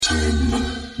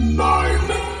10,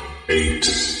 9, 8,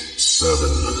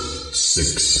 7,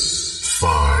 6,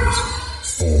 5,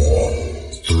 4,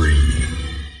 3,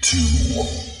 2,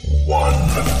 1, 0.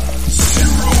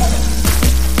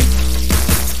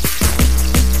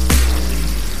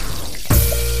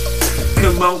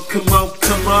 Come on, come on,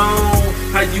 come on.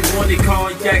 How you want it,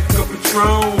 cognac or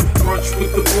Patron? Brunch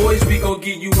with the boys, we gon'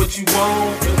 give you what you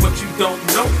want. And what you don't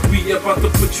know, we about to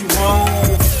put you on.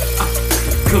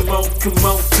 Come on, come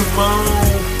on, come on.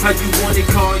 How you want it,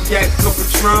 cognac or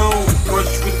Patron?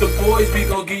 Brunch with the boys, we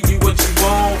gon' give you what you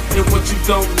want. And what you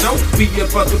don't know, we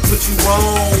about to put you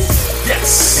on.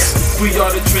 Yes, we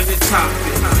are the trending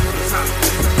topic.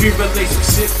 We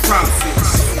relationship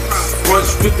prophets.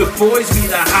 Brunch with the boys, we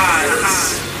the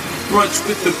hottest. Brunch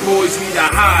with the boys, we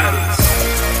the hottest.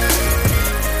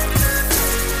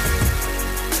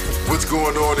 What's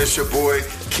going on? It's your boy,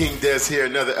 King Des here.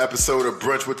 Another episode of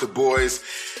Brunch with the Boys.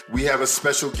 We have a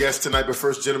special guest tonight, but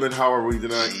first, gentlemen, how are we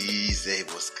tonight? Jeez,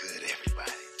 what's good,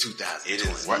 everybody? 2020. It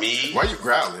is me. Why are you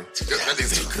growling? It's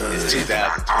 2020.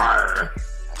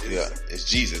 Yeah, it's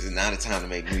Jesus. It's not a time to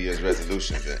make New Year's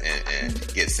resolutions and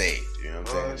get saved. You know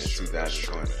what I'm saying? It's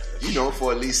 2020. You know,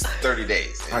 for at least 30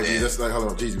 days. All right, Jesus, hold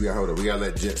on. Jesus, we gotta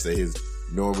let Jet say his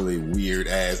normally weird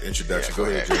ass introduction. Go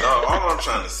ahead, Jet. No, all I'm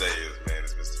trying to say is, man,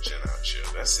 it's Mr. Chin Out Chill.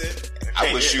 That's it.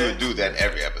 I wish you would do that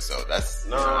every episode. That's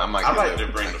I like to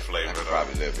bring the flavor. I could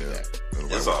probably live with that.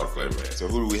 It's all flavor. So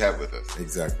who do we have with us?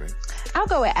 Exactly. I'll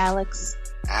go with Alex.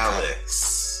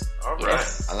 Alex. All right.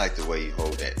 Yes. I like the way you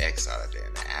hold that X out there,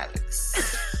 the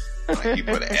Alex. Like you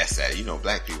put an S at it. You know,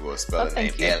 black people will spell the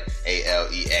name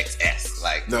Alexs.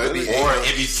 Like no, it'd be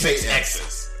it'd be 6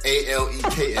 X's.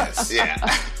 Aleks. Yeah.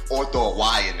 Or throw a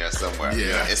Y in there somewhere. Yeah. You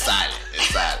know, it's silent. It's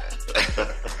silent.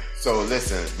 So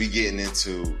listen, we getting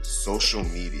into social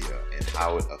media and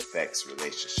how it affects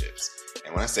relationships.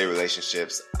 And when I say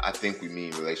relationships, I think we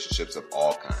mean relationships of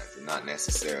all kinds and not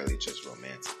necessarily just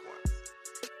romantic ones.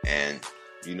 And,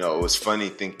 you know, it was funny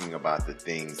thinking about the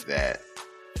things that,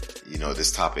 you know,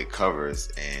 this topic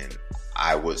covers, and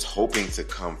I was hoping to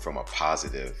come from a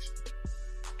positive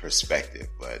perspective,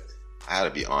 but I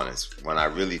gotta be honest, when I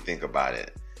really think about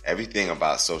it, everything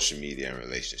about social media and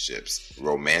relationships,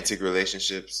 romantic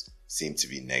relationships, seem to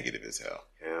be negative as hell.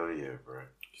 Hell yeah, bro.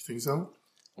 You think so?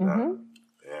 Mm-hmm.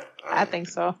 Yeah. I think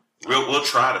so. We'll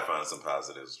try to find some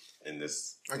positives in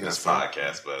this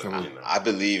podcast, but you know. I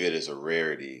believe it is a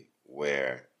rarity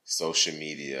where social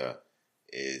media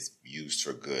is used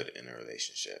for good in a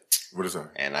relationship. What is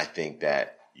that? And I think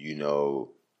that,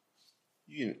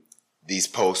 these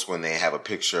posts when they have a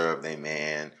picture of their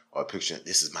man or a picture,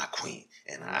 this is my queen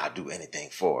and I'll do anything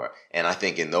for her. And I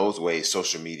think in those ways,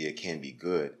 social media can be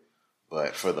good.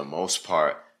 But for the most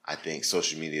part, I think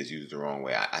social media is used the wrong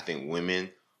way. I think women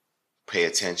pay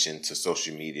attention to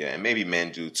social media, and maybe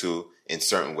men do too in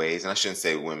certain ways. And I shouldn't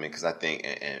say women because I think,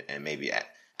 and maybe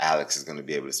Alex is going to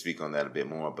be able to speak on that a bit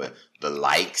more, but the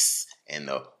likes and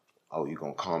you're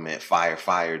going to comment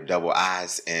fire, double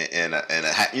eyes, and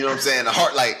you know what I'm saying? The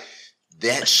heart, like,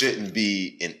 that shouldn't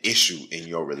be an issue in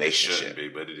your relationship. It shouldn't be,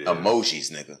 but it is.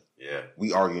 Emojis, nigga. Yeah.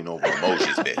 We arguing over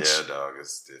emojis, bitch. Yeah, dog,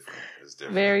 it's different. It's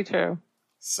different. Very true.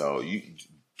 So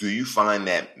do you find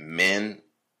that men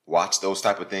watch those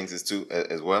type of things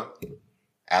as well,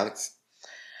 Alex?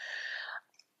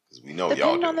 Because we know y'all do.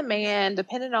 Depending on the man,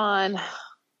 depending on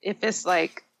if it's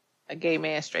like a gay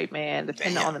man, straight man,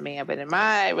 depending on the man. But in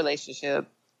my relationship,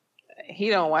 he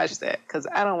don't watch that because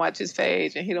I don't watch his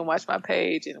page and he don't watch my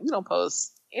page, and we don't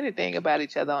post anything about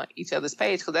each other on each other's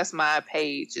page because that's my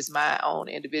page. It's my own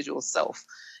individual self,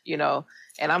 you know,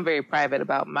 and I'm very private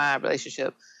about my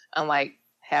relationship, unlike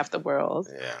half the world.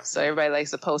 Yeah. So everybody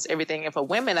likes to post everything. And for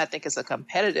women, I think it's a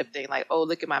competitive thing. Like, oh,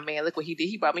 look at my man. Look what he did.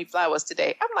 He brought me flowers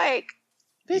today. I'm like,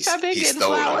 bitch, I've been getting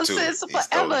flowers since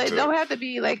forever. It don't have to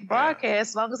be like broadcast.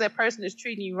 As long as that person is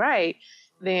treating you right,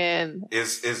 then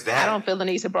is that I don't feel the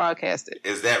need to broadcast it.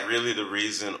 Is that really the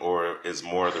reason, or is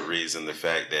more the reason the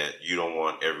fact that you don't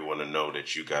want everyone to know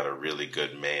that you got a really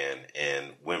good man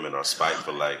and women are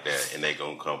spiteful like that and they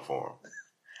gonna come for him?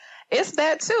 It's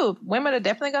that too. Women are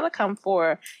definitely going to come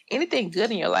for anything good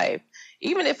in your life.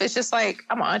 Even if it's just like,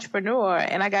 I'm an entrepreneur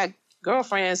and I got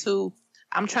girlfriends who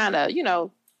I'm trying to, you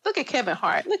know, look at Kevin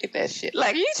Hart. Look at that shit.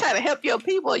 Like, you trying to help your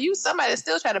people. Somebody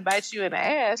still try to bite you in the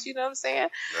ass. You know what I'm saying?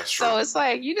 That's true. So it's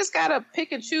like, you just got to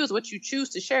pick and choose what you choose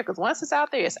to share. Because once it's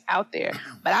out there, it's out there.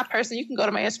 But I personally, you can go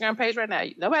to my Instagram page right now.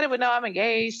 Nobody would know I'm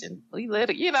engaged and we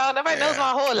live, you know, nobody knows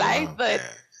my whole life. But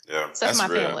except my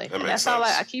family. And that's all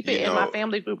I keep it in my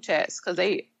family group chats because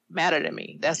they matter to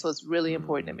me. That's what's really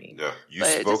important to me. Yeah. You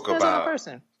but spoke about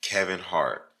Kevin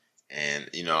Hart. And,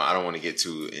 I don't want to get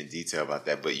too in detail about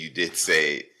that, but you did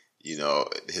say,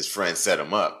 his friend set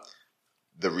him up.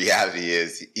 The reality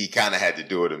is he kind of had to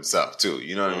do it himself too.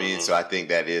 You know what I mean? So I think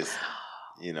that is,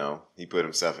 he put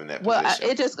himself in that position.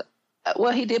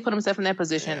 He did put himself in that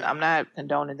position. Yeah. I'm not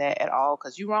condoning that at all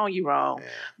because you're wrong. Yeah.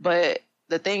 But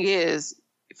the thing is,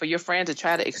 for your friend to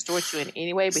try to extort you in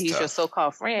any way, but he's your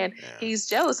so-called friend, he's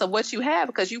jealous of what you have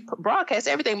because you broadcast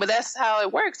everything, but that's how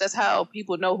it works. That's how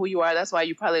people know who you are. That's why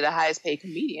you're probably the highest paid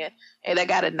comedian. And I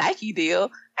got a Nike deal.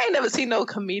 I ain't never seen no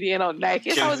comedian on Nike.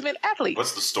 It's always been athletes.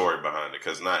 What's the story behind it?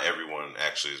 Because not everyone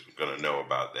actually is going to know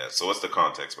about that. So what's the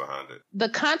context behind it? The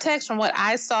context from what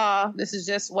I saw, this is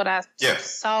just what I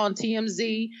saw on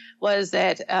TMZ, was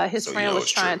that his friend was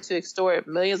trying to extort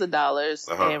millions of dollars.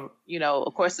 And,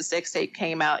 of course, the sex tape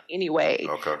came out anyway.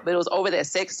 Okay. But it was over that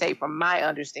sex tape, from my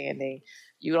understanding.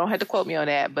 You don't have to quote me on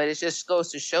that, but it just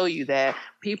goes to show you that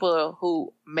people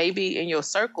who may be in your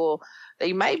circle,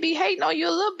 they might be hating on you a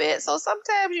little bit. So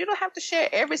sometimes you don't have to share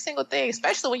every single thing,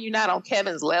 especially when you're not on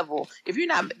Kevin's level. If you're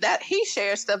not that, he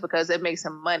shares stuff because it makes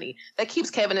him money. That keeps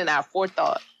Kevin in our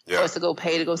forethought for us to go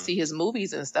pay to go see his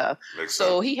movies and stuff. Makes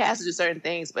sense. He has to do certain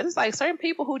things. But it's like certain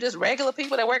people who just regular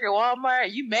people that work at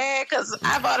Walmart, you mad because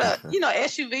I bought a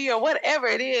SUV or whatever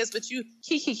it is, but you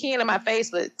keying in my face,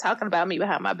 but talking about me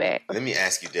behind my back. Let me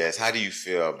ask you, Des, how do you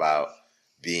feel about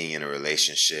being in a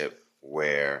relationship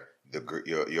where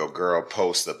your girl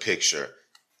posts a picture?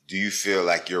 Do you feel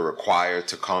like you're required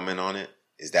to comment on it?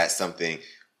 Is that something?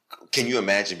 Can you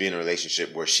imagine being in a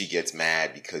relationship where she gets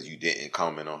mad because you didn't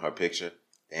comment on her picture?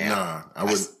 Damn. Nah, I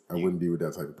wouldn't be with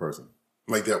that type of person.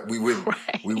 Like that, we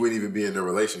wouldn't even be in a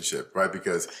relationship, right?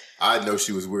 Because I know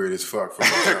she was weird as fuck.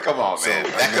 Come on, man,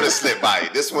 that could have slipped by you.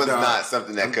 This one's not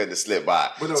something that couldn't have slipped by,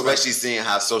 especially seeing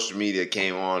how social media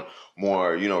came on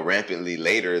more, rampantly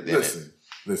later than.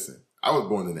 Listen. I was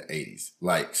born in the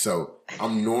 80s. So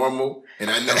I'm normal and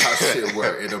I know how shit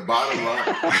works. And the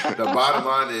bottom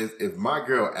line is, if my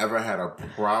girl ever had a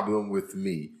problem with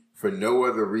me for no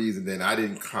other reason than I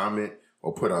didn't comment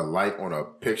or put a like on a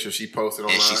picture she posted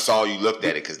online. And she saw you looked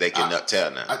at it because they can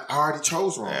tell now. I already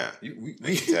chose wrong. Yeah.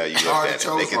 They can tell you looked at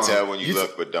it. They can tell when you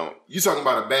look but don't. You talking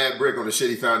about a bad brick on a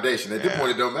shitty foundation. At this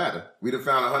point, it don't matter. We done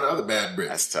found 100 other bad bricks.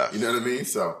 That's tough. You know what I mean?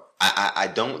 So I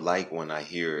don't like when I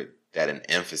hear that an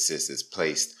emphasis is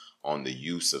placed on the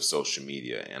use of social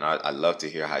media. And I'd love to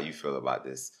hear how you feel about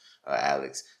this,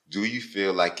 Alex. Do you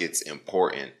feel like it's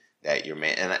important that your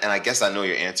man, and I guess I know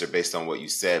your answer based on what you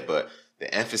said, but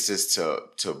the emphasis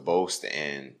to boast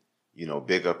and,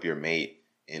 big up your mate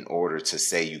in order to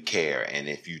say you care. And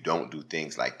if you don't do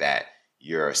things like that,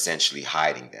 you're essentially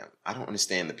hiding them. I don't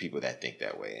understand the people that think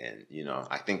that way. And,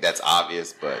 I think that's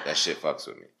obvious, but that shit fucks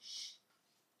with me.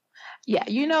 Yeah,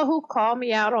 you know who called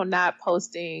me out on not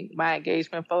posting my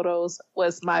engagement photos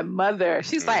was my mother.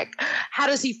 She's like, how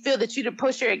does he feel that you didn't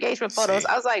post your engagement photos?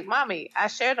 I was like, Mommy, I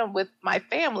shared them with my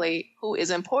family who is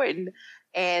important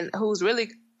and who's really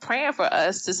praying for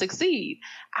us to succeed.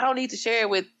 I don't need to share it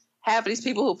with half of these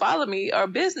people who follow me or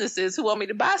businesses who want me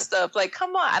to buy stuff. Like,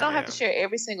 come on, I don't have to share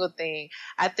every single thing.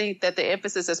 I think that the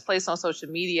emphasis that's placed on social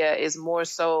media is more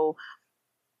so,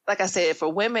 like I said,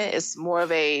 for women, it's more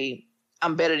of a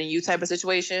I'm better than you type of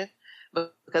situation,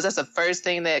 because that's the first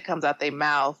thing that comes out their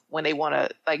mouth when they want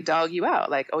to dog you out.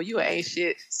 Like, oh, you ain't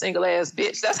shit, single ass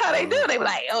bitch. That's how they do. They be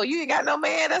like, oh, you ain't got no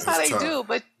man. That's how they do.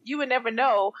 But you would never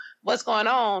know what's going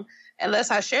on unless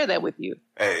I share that with you.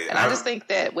 And I just think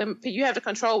that when you have to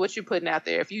control what you're putting out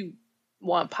there, if you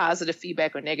want positive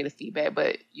feedback or negative feedback,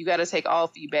 but you got to take all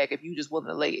feedback if you just willing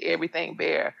to lay everything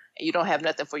bare and you don't have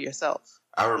nothing for yourself.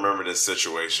 I remember this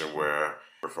situation where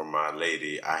from my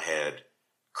lady, I had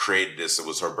created this. It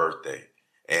was her birthday.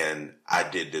 And I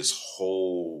did this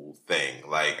whole thing.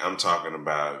 Like, I'm talking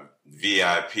about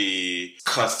VIP,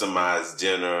 customized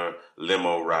dinner,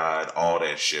 limo ride, all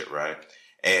that shit, right?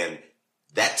 And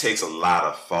that takes a lot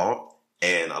of thought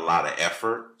and a lot of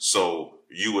effort. So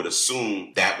you would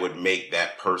assume that would make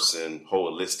that person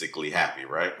holistically happy,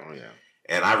 right? Oh, yeah.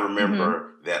 And I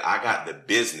remember that I got the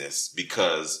business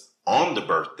because on the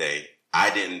birthday, I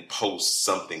didn't post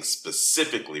something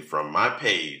specifically from my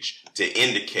page to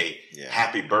indicate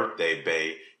happy birthday,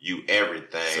 babe, you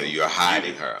everything. So you're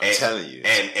hiding her. I'm telling you.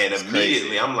 And immediately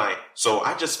crazy. I'm like, so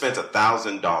I just spent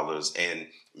 $1,000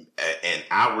 and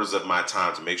hours of my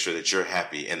time to make sure that you're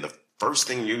happy. And the first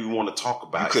thing you want to talk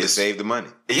about, you could have saved the money.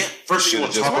 Yeah, first thing you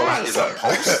want to talk about is a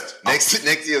post.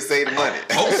 next year, save the money.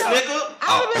 Post, nigga.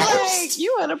 I would be like,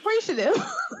 you unappreciative.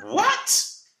 What?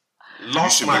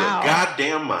 lost my Wow.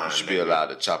 goddamn mind. You should be allowed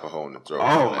to chop a hole in the throat.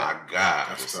 Oh for my that. God.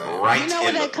 That's Right You know in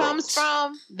where the that comes throat.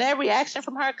 from? That reaction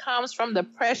from her comes from the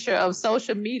pressure of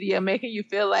social media making you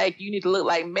feel like you need to look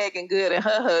like Megan Good and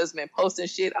her husband posting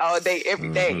shit all day, every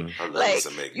day. Mhm. I love Like,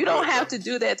 some Megan you don't Good, have though. to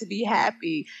do that to be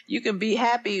happy. You can be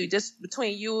happy just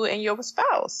between you and your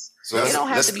spouse. So You let's, don't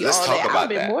have let's, to be let's all talk that. I've about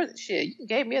been that. more than shit. You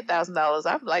gave me $1,000.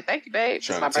 I'm like, thank you, babe. It's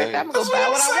Trying my to tell birthday. you. I'm gonna go That's buy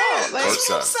what what I'm I saying. want. Like, That's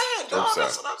what I'm Hope so. saying, dog. Hope so.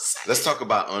 That's what I'm saying. Let's talk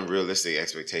about unrealistic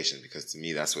expectations, because to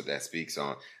me, that's what that speaks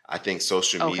on. I think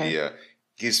social Okay. media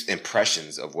gives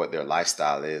impressions of what their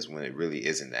lifestyle is when it really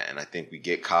isn't that. And I think we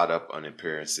get caught up on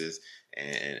appearances,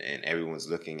 and everyone's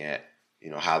looking at,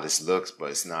 how this looks, but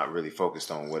it's not really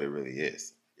focused on what it really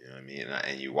is. You know what I mean?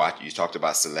 And you talked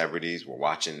about celebrities. We're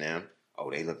watching them. Oh,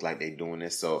 they look like they doing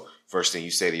this. So first thing you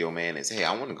say to your man is, "Hey,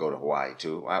 I want to go to Hawaii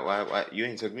too. Why you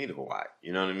ain't took me to Hawaii?"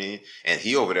 You know what I mean? And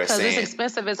he over there because saying, it's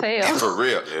expensive as hell. for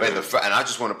real. Yeah. And I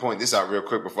just want to point this out real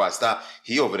quick before I stop.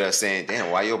 He over there saying,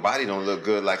 "Damn, why your body don't look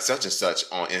good like such and such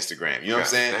on Instagram?" You know what I'm God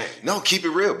saying? dang. No, keep it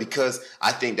real, because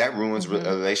I think that ruins Mhm.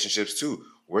 relationships too.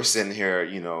 We're sitting here,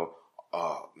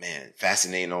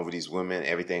 fascinating over these women,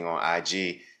 everything on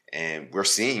IG, and we're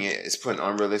seeing it. It's putting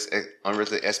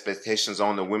unrealistic expectations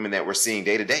on the women that we're seeing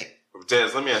day to day.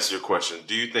 Des, let me ask you a question.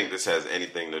 Do you think this has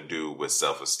anything to do with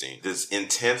self-esteem? This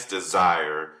intense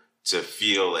desire to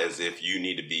feel as if you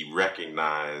need to be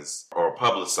recognized or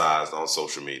publicized on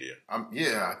social media?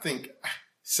 I think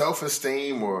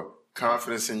self-esteem or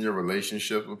confidence in your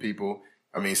relationship with people,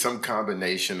 some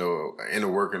combination or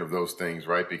inner working of those things,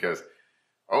 right? Because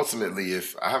ultimately,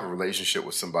 if I have a relationship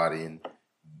with somebody and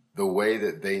the way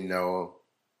that they know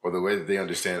or the way that they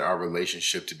understand our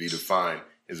relationship to be defined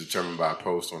is determined by a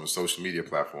post on a social media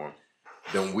platform,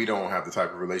 then we don't have the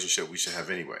type of relationship we should have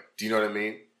anyway. Do you know what I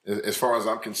mean? As far as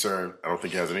I'm concerned, I don't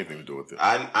think it has anything to do with it.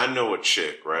 I know a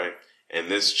chick, right? And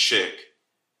this chick,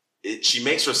 she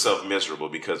makes herself miserable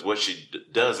because what she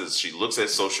does is she looks at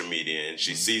social media and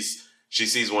she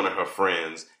sees one of her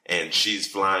friends and she's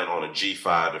flying on a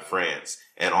G5 to France,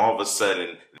 and all of a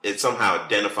sudden it somehow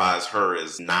identifies her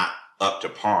as not up to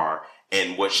par.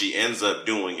 And what she ends up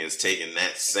doing is taking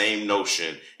that same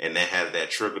notion, and that has that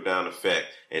trickle down effect,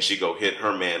 and she go hit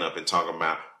her man up and talk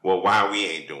about, well, why we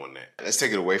ain't doing that? Let's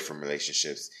take it away from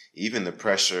relationships. Even the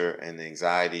pressure and the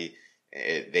anxiety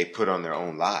they put on their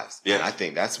own lives. Yeah. And I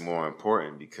think that's more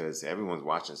important, because everyone's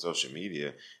watching social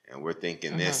media and we're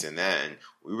thinking this and that, and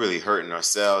we're really hurting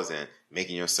ourselves and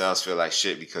making yourselves feel like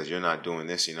shit because you're not doing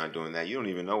this, you're not doing that. You don't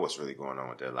even know what's really going on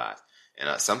with their lives.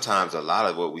 And sometimes a lot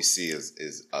of what we see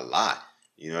is a lot.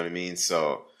 You know what I mean?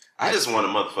 So I just want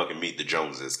to motherfucking meet the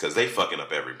Joneses because they fucking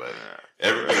up everybody.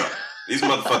 These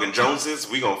motherfucking Joneses,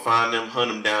 we gonna find them,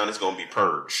 hunt them down. It's gonna be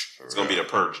purge. It's gonna be the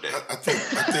purge day.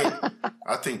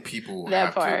 I think people That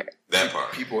have part. That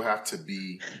part. people have to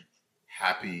be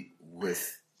happy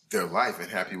with their life and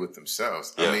happy with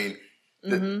themselves. Yeah. I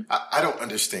mean, I don't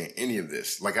understand any of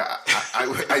this. Like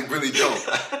I really don't.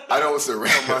 I don't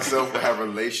surround myself or have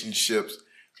relationships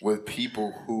with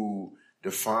people who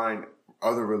define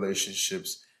other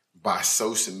relationships by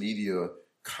social media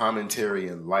commentary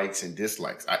and likes and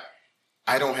dislikes.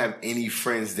 I don't have any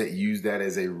friends that use that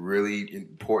as a really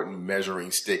important measuring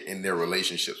stick in their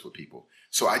relationships with people.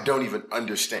 So I don't even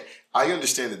understand. I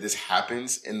understand that this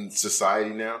happens in society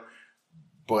now,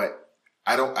 but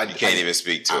I don't. you can't even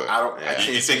speak to it. I don't. I Yeah.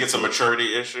 can't You think it's a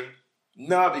maturity issue?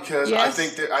 No, because I Yes.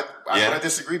 think that I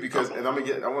disagree because, and I want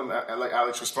to let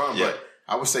Alex respond, Yeah. but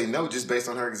I would say no, just based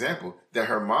on her example, that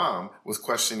her mom was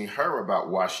questioning her about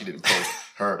why she didn't post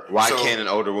her. Why So- can't an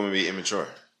older woman be immature?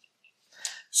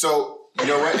 So you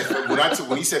know what?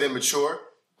 When he said immature,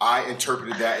 I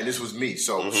interpreted that, and this was me.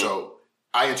 So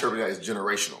I interpreted that as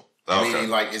generational. Okay. Meaning,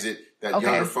 like, is it that Okay.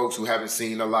 younger folks who haven't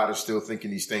seen a lot are still thinking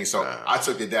these things? So I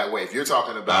took it that way. If you're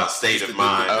talking about State just of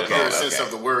mind. the Okay, pure sense okay.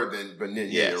 of the word, then yeah,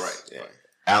 Yes. you're right. Yeah.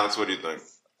 Alex, what do you think?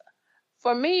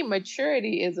 For me,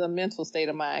 maturity is a mental state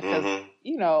of mind because Mm-hmm.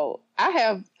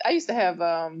 I used to have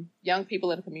young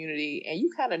people in the community, and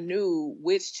you kind of knew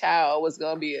which child was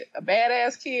going to be a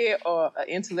badass kid or an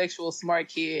intellectual smart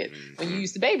kid when you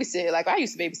used to babysit. Like I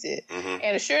used to babysit, Mm-hmm.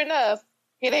 and sure enough,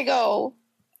 here they go.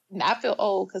 And I feel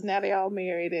old because now they all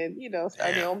married and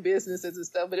starting their own businesses and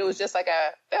stuff. But it was just like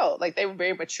I felt like they were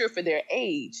very mature for their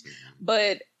age.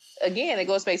 But again, it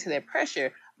goes back to that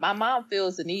pressure. My mom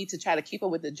feels the need to try to keep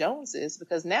up with the Joneses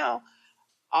because now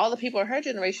all the people in her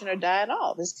generation are dying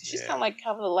off. She's kind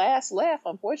of the last left.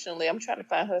 Unfortunately, I'm trying to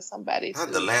find her somebody. Not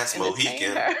to the last entertain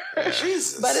Mohican. her.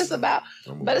 Jesus. But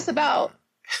it's about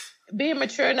being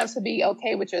mature enough to be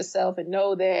okay with yourself and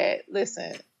know that,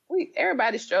 listen,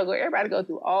 everybody struggle. Everybody go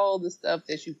through all the stuff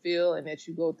that you feel and that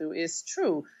you go through. It's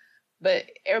true. but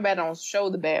everybody don't show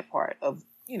the bad part of,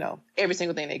 you know, every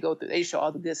single thing they go through. They show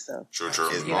all the good stuff. True.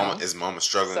 Is mama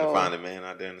struggling to find a man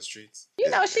out there in the streets? You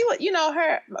know, she was, you know,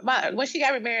 when she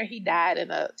got remarried, he died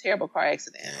in a terrible car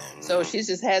accident. So she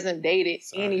just hasn't dated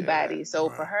anybody. So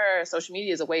for her, social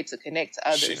media is a way to connect to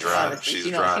others. She's you know,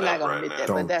 she's not going to admit that,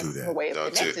 but that's her way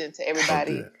of connecting to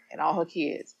everybody and all her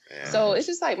kids. Yeah. So it's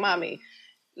just like, mommy,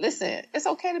 listen, it's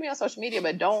okay to be on social media,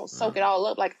 but don't soak it all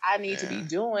up like I need to be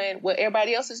doing what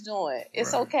everybody else is doing.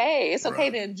 It's okay. It's okay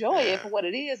to enjoy it for what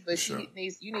it is, but you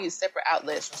need separate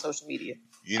outlets from social media.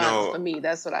 You know, for me,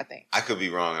 that's what I think. I could be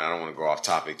wrong, and I don't want to go off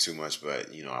topic too much,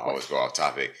 but you know, I always go off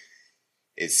topic.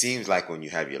 It seems like when you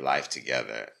have your life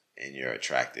together and you're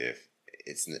attractive,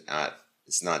 it's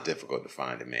not difficult to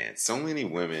find a man. So many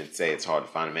women say it's hard to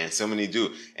find a man. So many do.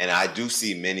 And I do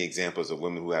see many examples of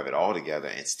women who have it all together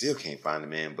and still can't find a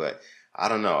man. But I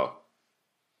don't know.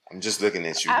 I'm just looking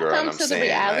at you, girl, and I'm saying, the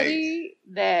reality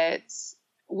that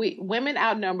women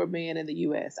outnumber men in the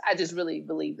U.S. I just really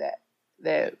believe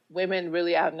that women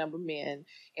really outnumber men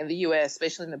in the U.S.,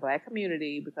 especially in the Black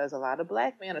community, because a lot of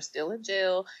Black men are still in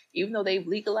jail, even though they've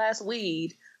legalized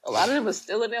weed. A lot of them are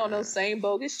still in there on those same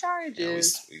bogus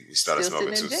charges. Yeah, we started still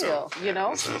smoking sitting in too jail, soon. you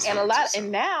know?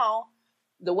 And now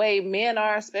the way men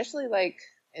are, especially like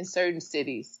in certain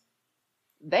cities,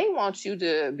 they want you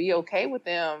to be okay with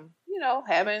them, you know,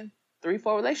 having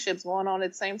 3-4 relationships going on at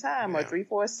the same time or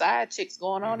 3-4 side chicks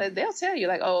going on. And they'll tell you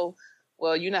like, oh,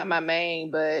 well, you're not my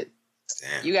main, but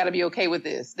you got to be okay with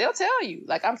this. They'll tell you,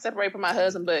 like, I'm separated from my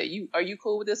husband, but are you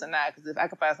cool with this or not? Because if I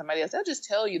can find somebody else, they'll just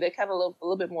tell you. They kind of look a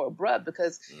little bit more abrupt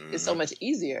because it's so much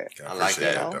easier. I like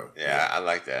that, though. Yeah, I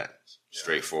like that.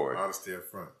 Straightforward. Honesty up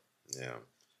front. Yeah.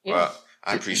 Well,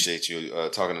 I appreciate you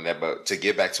talking to that. But to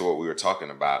get back to what we were talking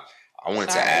about, I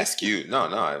wanted to ask you. No,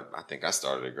 I think I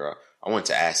started it, girl. I wanted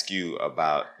to ask you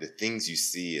about the things you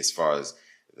see as far as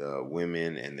the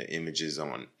women and the images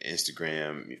on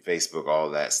Instagram, Facebook,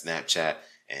 all that, Snapchat,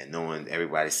 and knowing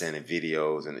everybody sending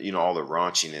videos and, you know, all the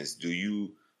raunchiness. Do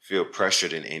you feel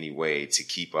pressured in any way to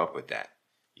keep up with that?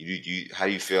 How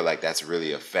do you feel like that's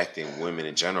really affecting women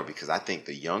in general? Because I think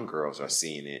the young girls are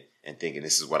seeing it and thinking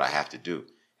this is what I have to do.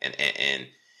 And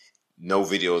no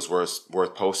video is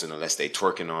worth posting unless they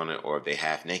twerking on it or if they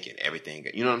half naked. Everything,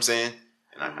 you know what I'm saying?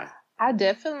 And I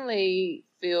definitely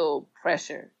feel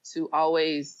pressure to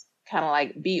always kind of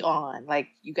like be on. Like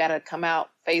you got to come out,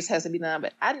 face has to be done.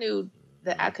 But I knew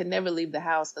that I could never leave the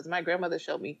house because my grandmother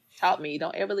taught me,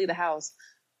 don't ever leave the house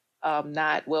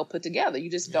not well put together.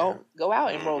 You just don't go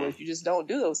out in rollers. You just don't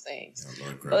do those things.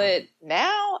 But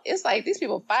now it's like these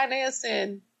people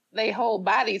financing their whole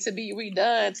body to be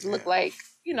redone to look like,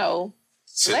 you know,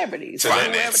 celebrities.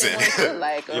 Financing. To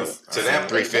like, to them,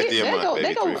 $350 a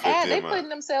month. They putting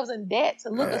themselves in debt to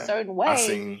look a certain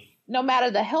way, no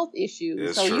matter the health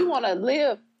issues. So you want to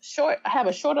live short, have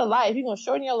a shorter life. You're going to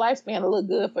shorten your lifespan to look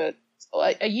good for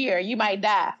a year. You might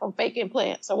die from fake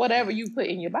implants or whatever you put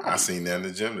in your body. I seen that in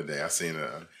the gym today. I seen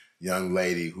a young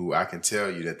lady who I can tell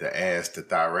you that the ass to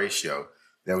thigh ratio,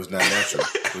 that was not natural.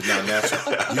 It was not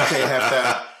natural. You can't have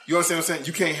that. You understand what I'm saying?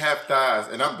 You can't have thighs,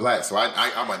 and I'm black, so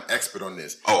I'm an expert on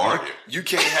this. Oh, are you? You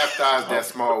can't have thighs that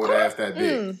small with ass that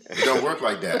big. It don't work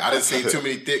like that. I done seen too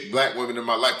many thick black women in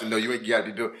my life to know you ain't got to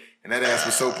be doing. And that ass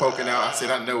was so poking out. I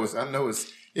said, I know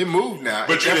it's. It moved now.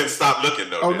 But you didn't stop looking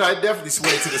though. Oh no, it definitely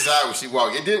swayed to the side when she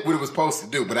walked. It did what it was supposed to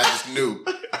do, but I just knew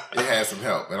it had some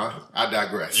help. And I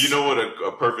digress. You know what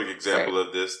a perfect example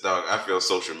of this, dog? I feel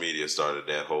social media started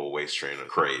that whole waist trainer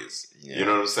craze. Yeah. You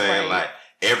know what I'm saying? Right. Like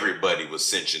everybody was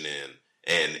cinching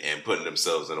in and putting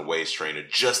themselves in a waist trainer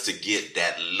just to get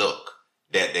that look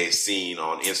that they've seen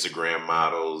on Instagram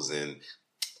models and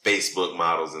Facebook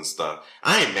models and stuff.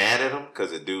 I ain't mad at them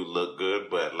because it do look good,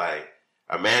 but like,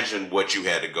 imagine what you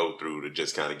had to go through to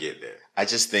just kind of get there. I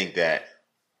just think that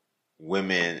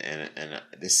women, and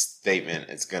this statement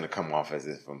is going to come off as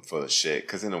if I'm full of shit,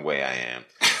 because in a way I am.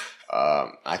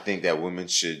 I think that women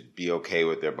should be okay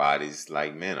with their bodies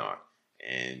like men are.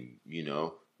 And, you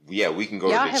know, we can go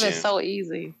to the gym. Y'all have it so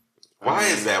easy. Why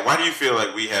is that? Why do you feel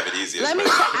like we have it easy?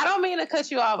 I don't mean to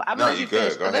cut you off. I'm no, you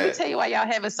good. Go ahead. Let me tell you why y'all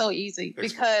have it so easy.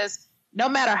 Because no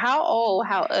matter how old,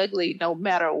 how ugly, no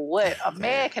matter what, a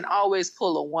man can always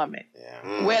pull a woman. Yeah.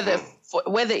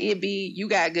 Mm-hmm. Whether it be you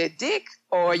got good dick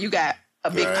or you got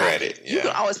a big pocket. Yeah. You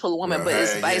can always pull a woman, but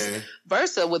it's vice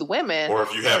versa with women. Or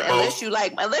if you have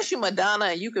unless you Madonna,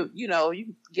 and you could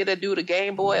get a dude a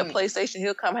Game Boy, a PlayStation,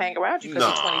 he'll come hang around you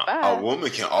because he's 25. a woman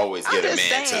can always get a man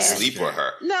just to saying. sleep with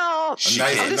her. No, A I'm just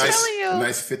telling you. a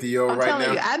nice 50-year-old I'm right telling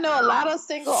now. you, I know a lot of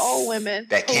single old women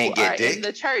That who can't get are dick? in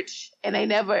the church and they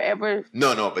never ever.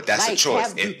 No, but that's a Like, choice.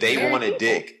 have If they married want a people.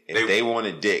 dick, they want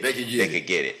a dick, They can get it. could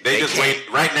get it. They just can't-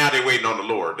 wait. Right now, they're waiting on the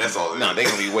Lord. That's all. No, they're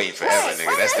gonna be waiting forever, Right,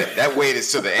 nigga. That's that wait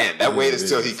is till the end. That wait is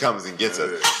till he comes and gets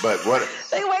us. But what?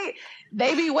 They wait.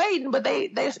 They be waiting, but they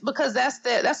because that's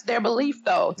their belief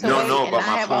though. To No, wait no, and but not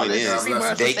my have all point this is,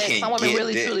 premarital they sex. can Some women get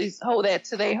really dick. truly hold that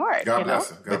to their heart. God you know? bless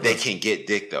him. God But they bless him. can get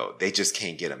dick though. They just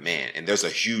can't get a man, and there's a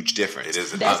huge difference. It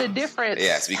is. That's a difference.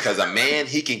 Yes, because a man,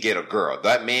 he can get a girl.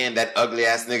 That man, that ugly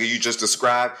ass nigga you just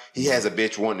described, he has a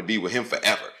bitch wanting to be with him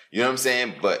forever. You know what I'm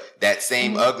saying? But that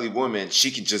same ugly woman,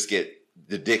 she can just get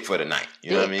the dick for the night.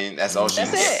 You know what I mean? That's all she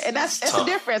That's can it, get. and that's the tough.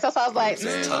 difference. That's why I was like, You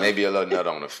know what I'm saying? Maybe a little nut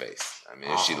on the face. I mean,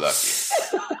 if she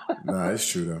lucky. Nah, it's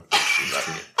true though.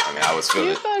 I mean, I was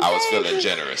feeling crazy.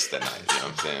 generous that night. You know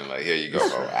what I'm saying? Like, here you go.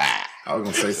 Ah. I was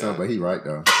gonna say something, but he right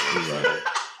though. He right.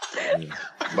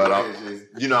 But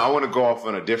I want to go off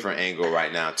on a different angle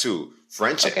right now too.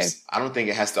 Friendships. Okay. I don't think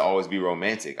it has to always be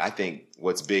romantic. I think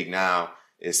what's big now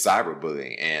is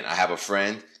cyberbullying. And I have a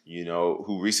friend,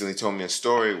 who recently told me a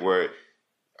story where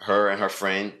her and her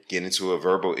friend get into a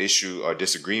verbal issue or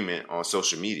disagreement on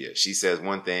social media. She says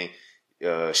one thing,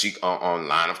 she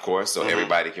online, of course, so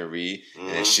everybody can read, and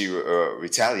then she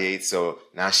retaliates. So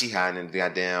now she hiding in the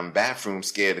goddamn bathroom,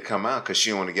 scared to come out because she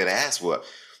don't want to get her ass whooped.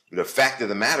 The fact of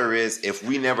the matter is, if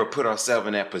we never put ourselves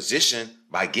in that position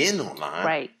by getting online,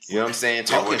 Right. you know what I'm saying, It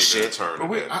talking wouldn't even shit. turn But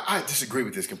to that. I disagree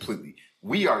with this completely.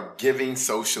 We are giving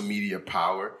social media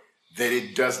power that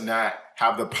it does not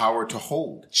have the power to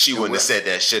hold. She wouldn't have said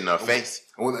that shit in her face.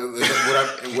 What I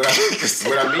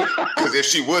mean, Because if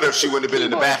she would have, she wouldn't have been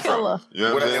in the You gonna bathroom. kill her. You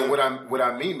know what I'm saying? what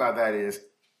I mean by that is,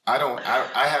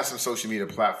 I have some social media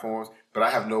platforms, but I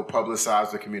have no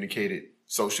publicized or communicated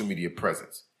social media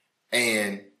presence.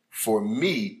 And for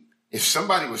me, if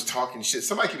somebody was talking shit,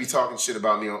 somebody could be talking shit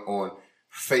about me on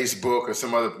Facebook or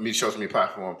some other social media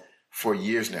platform for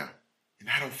years now, and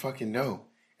I don't fucking know,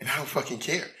 and I don't fucking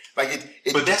care. Like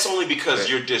it But that's only because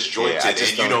you're disjointed Yeah, I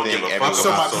just and you don't don't give think a fuck So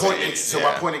about my social point, media.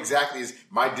 my point exactly is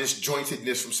my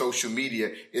disjointedness from social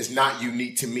media is not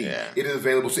unique to me. Yeah. It is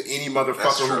available to any motherfucker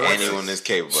That's who true. wants Anyone it. that's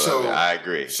capable So- of it. I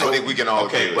agree. so- I think we can all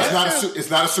Okay, agree with It's that. it's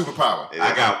not a superpower.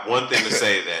 I got one thing to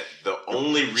say that the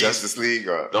only reason, Justice League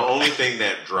or the only thing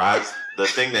that drives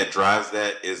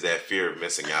that is that fear of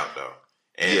missing out, though.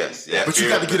 And Yes, that But you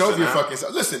fear got to of get over missing your out- fucking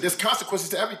self. Listen, there's consequences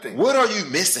to everything. what are you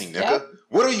missing, nigga? Yep.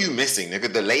 What are you missing,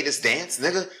 nigga? The latest dance,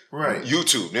 nigga? Right.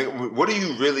 YouTube, nigga. What are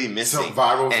you really missing? Some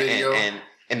viral and, video.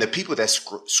 And the people that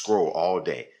scroll all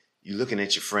day. You looking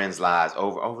at your friend's lives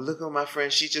over. Oh, look at my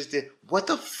friend. She just did. What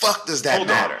the fuck does that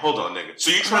matter? Hold on, nigga.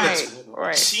 So you're trying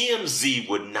Right. TMZ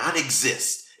would not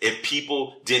exist if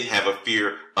people didn't have a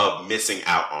fear of missing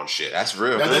out on shit. That's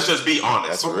real. Let's just be honest.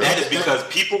 That's real. That is because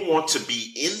people want to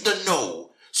be in the know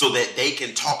so that they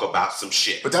can talk about some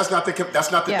shit. But that's not the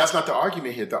Yeah. that's not the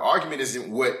argument here. The argument isn't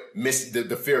what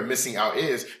the fear of missing out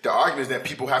is. The argument is that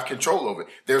people have control over it.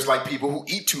 There's like people who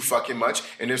eat too fucking much,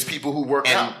 and there's people who work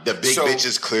And out. the big So-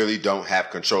 bitches clearly don't have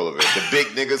control of it. The big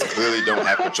niggas clearly don't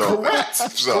have control of it. Correct.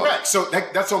 So, Correct. So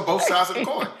that's on both sides of the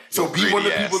coin. So be one of the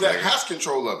Greedy people ass that nigga. has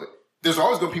control of it. There's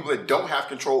always going to be people that don't have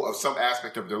control of some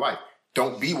aspect of their life.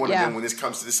 Don't be one of Yeah. them when this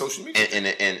comes to the social media. and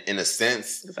in a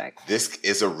sense, Exactly. this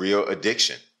is a real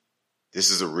addiction. This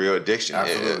is a real addiction.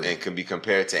 Absolutely. And can be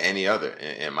compared to any other,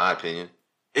 in my opinion.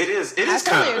 It is I kind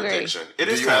totally of agree. addiction. It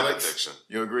Do is you, kind of Alex? addiction.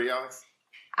 You agree, Alex?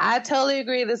 I totally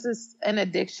agree. This is an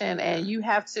addiction, and you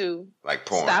have to Like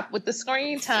porn. stop with the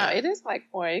screen time. It is like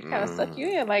porn. It kind of suck you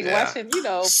in, like Yeah. watching,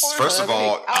 porn. First of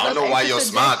all, I don't know why your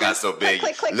smile got so big.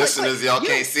 Listeners, y'all You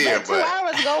can't see let it, 2 but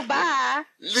hours go by,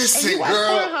 and listen, you watch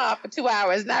girl. Pornhub for 2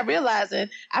 hours, not realizing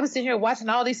I was sitting here watching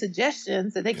all these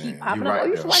suggestions that they keep Damn, popping you up. right, Oh,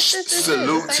 you should though. watch this.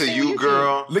 Salute this. to Same thing you, with YouTube.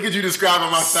 girl. Look at you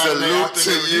describing my Saturday Salute to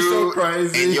afternoon. you. You're so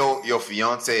crazy. And your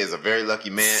fiance is a very lucky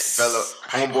man, fella,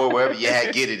 homeboy, wherever you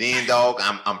had, get it in, dog.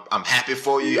 I'm happy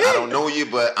for you. I don't know you,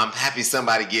 but I'm happy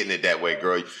somebody getting it that way,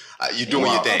 girl. You're doing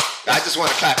Wow. your thing. I just want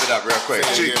to clap it up real quick.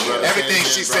 Say it again, brother. Everything Say it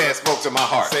she again, said brother. spoke to my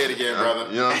heart. Say it again, brother.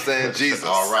 You know what I'm saying? Jesus.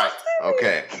 All right.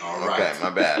 Okay. All right. Okay. My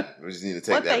bad. We just need to take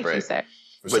Well, that thank break. you, sir.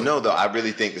 But no, though, I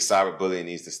really think the cyberbullying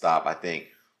needs to stop. I think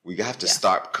we have to Yeah.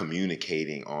 start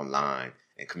communicating online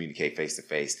and communicate face to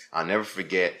face. I'll never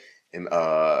forget in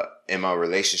my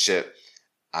relationship,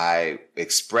 I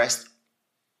expressed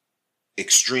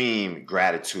extreme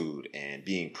gratitude and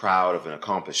being proud of an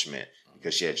accomplishment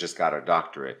because she had just got her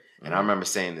doctorate. And I remember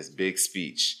saying this big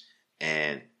speech,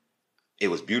 and it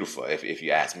was beautiful. If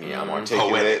you ask me, I'm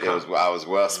articulate. I was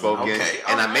well spoken,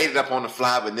 and I made it up on the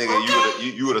fly. But nigga,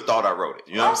 you would have thought I wrote it.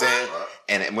 You know what I'm saying?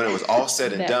 And when it was all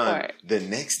said and done, the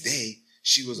next day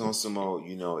she was on some old.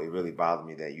 You know, it really bothered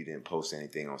me that you didn't post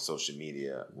anything on social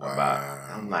media about.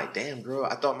 I'm like, damn, girl,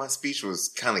 I thought my speech was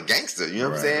kind of gangster. You know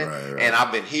what I'm saying? Right. And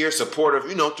I've been here supportive.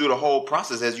 You know, through the whole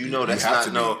process, as you know, that's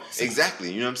not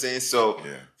exactly. You know what I'm saying? So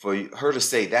for her to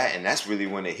say that, and that's really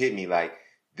when it hit me. Like,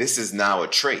 this is now a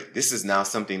trait. This is now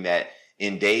something that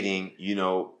in dating, you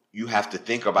know, you have to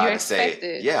think about and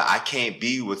say, yeah, I can't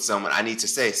be with someone. I need to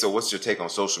say, so what's your take on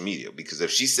social media? Because if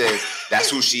she says that's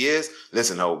who she is,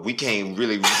 listen, we can't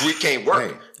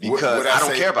work because I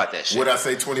don't care about that shit. What I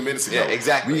say 20 minutes ago. Yeah,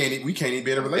 exactly. We can't even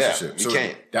be in a relationship. We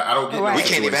can't. I don't get We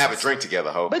can't even have a drink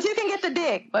together, ho. But you can get the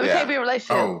dick, but we can't be in a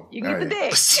relationship. You can get the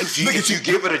dick. If you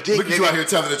give her the dick, look at you out here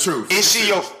telling the truth. Is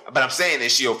she but I'm saying,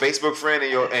 is she your Facebook friend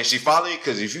and she following you?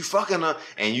 Because if you fucking her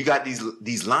and you got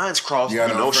these lines crossed, you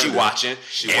know she watching.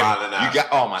 She wilding out.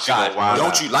 Oh my God.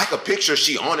 Don't you like a picture?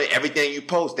 She on it, everything you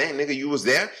post. Dang, nigga, you was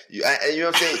there? You know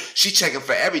what I'm saying? She checking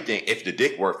for everything. If the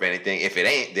dick worth anything, if it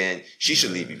ain't, then she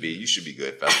should leave you be. You should be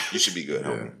good, fella. You should be good,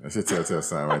 homie. That's a telltale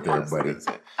sign right there, buddy.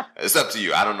 It's up to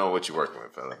you. I don't know what you're working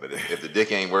with, fella. But if the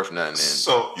dick ain't worth nothing,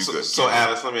 then you good. So,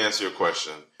 Alex, let me ask you a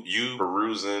question. You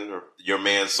perusing your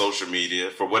man's social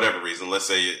media for whatever reason. Let's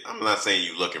say, I'm not saying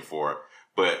you looking for it,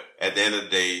 but at the end of the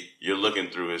day, you're looking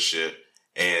through his shit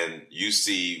and you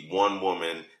see one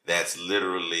woman that's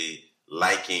literally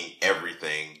liking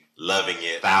everything, loving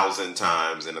it 1,000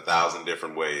 times in 1,000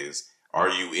 different ways. Are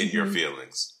you in your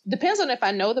feelings? Depends on if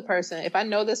I know the person. If I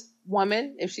know this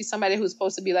woman, if she's somebody who's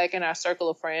supposed to be like in our circle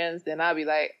of friends, then I'll be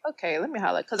like, okay, let me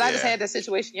holler. Because I just had that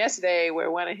situation yesterday where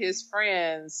one of his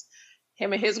friends,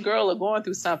 him and his girl are going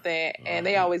through something and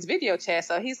they always video chat.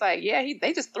 So he's like,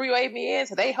 they just 3-way me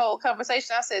into their whole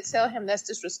conversation. I said, tell him that's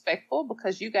disrespectful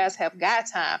because you guys have guy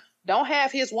time. Don't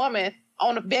have his woman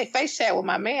on a big face chat with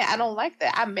my man. I don't like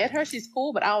that. I met her. She's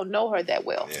cool, but I don't know her that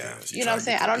well. Yeah, you know what I'm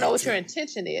saying? I don't know what your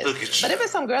intention is. But if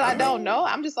it's some girl I don't know,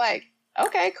 I'm just like,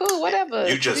 okay, cool, whatever.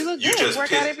 You just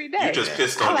work out every day. You just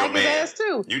pissed on your man. His ass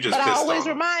too. But I always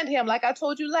remind him, like I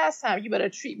told you last time, you better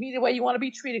treat me the way you want to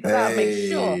be treated because I'll make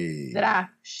sure that I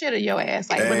shit on your ass.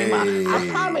 Like I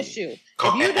promise you.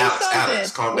 If you do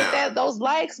something with those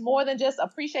likes more than just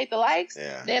appreciate the likes,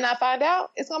 then I find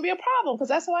out it's going to be a problem because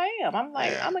that's who I am. I'm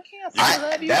like, I'm a Cancer. I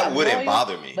love you. That wouldn't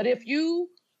bother me. But if you,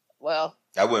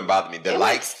 that wouldn't bother me. The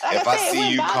likes, if I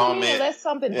see you comment. Unless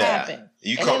something happened.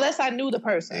 Unless I knew the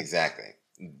person. Exactly.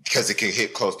 Because it can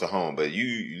hit close to home. But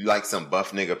you like some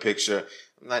buff nigga picture.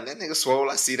 I'm like, that nigga swole.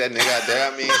 I see that nigga out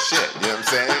there. I mean, shit. You know what I'm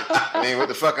saying? I mean, what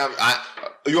the fuck?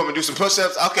 You want me to do some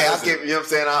push-ups? Okay, I'll give, you know what I'm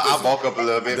saying? I'll bulk up a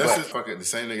little bit. The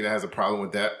same nigga that has a problem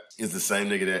with that is the same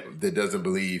nigga that doesn't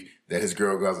believe that his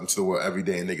girl goes into the world every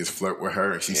day and niggas flirt with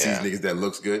her and she sees niggas that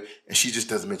looks good and she just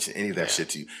doesn't mention any of that shit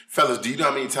to you. Fellas, do you know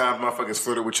how many times motherfuckers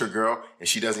flirted with your girl and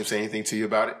she doesn't even say anything to you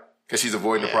about it? Because she's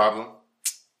avoiding the problem?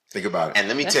 Think about it. And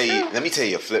let me tell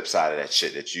you a flip side of that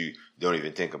shit that you don't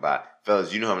even think about.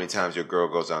 Fellas, you know how many times your girl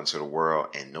goes out into the world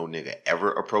and no nigga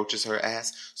ever approaches her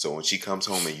ass? So when she comes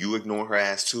home and you ignore her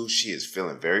ass too, she is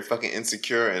feeling very fucking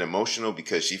insecure and emotional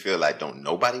because she feel like don't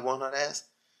nobody want her ass?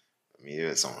 I mean,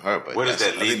 it's on her, but where does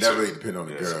that lead to? I think that really depends on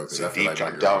the girl. It's a deep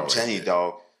cut, dog. I'm telling you,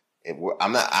 dog.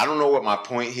 I don't know what my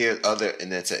point here other than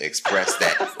to express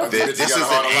that this is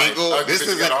an angle.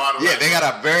 They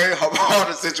got a very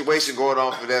hard situation going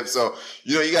on for them. So,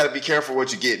 you got to be careful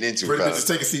what you're getting into. Just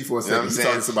take a seat for a second. You know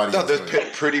what I'm saying? No,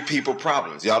 there's pretty people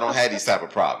problems. Y'all don't have these type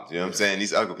of problems. You know what I'm saying?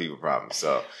 These ugly people problems.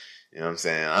 So, you know what I'm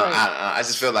saying? I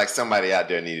just feel like somebody out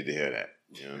there needed to hear that.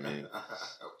 You know what I mean?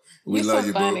 We love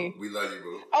you, boo. We love you,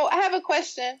 boo. Oh, I have a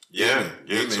question. Yeah.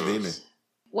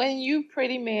 When you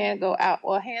pretty men go out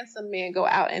or handsome men go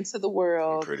out into the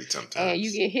world and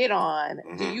you get hit on,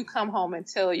 do you come home and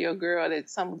tell your girl that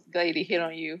some lady hit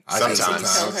on you? Sometimes.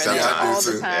 All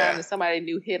the time that somebody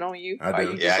new hit on you? I do.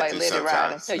 Or you just let it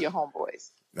ride and tell your homeboys?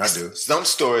 I do. Some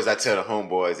stories I tell the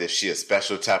homeboys if she a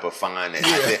special type of fine. And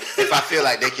if I feel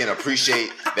like they can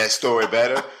appreciate that story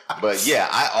better. But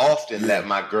I often let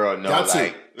my girl know,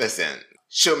 listen,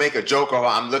 she'll make a joke or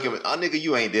I'm looking at, nigga,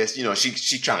 you ain't this.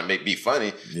 She trying to be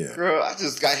funny. Yeah. Girl, I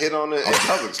just got hit on in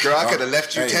Publix. Girl, I could have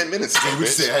left you 10 minutes ago, bitch. You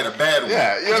said I had a bad one.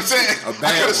 Yeah, you know what I'm saying? I could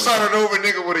have started over,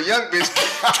 nigga, with a young bitch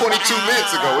 22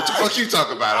 minutes ago. What the fuck you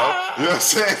talking about, oh? You know what I'm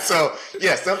saying? So,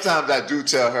 sometimes I do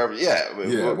tell her,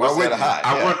 what's that high?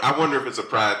 I wonder if it's a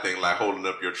pride thing, like holding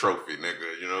up your trophy,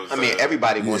 nigga. You know what I'm saying? I mean,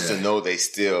 everybody wants to know they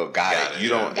still got it. You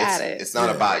don't. It's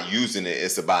not about using it.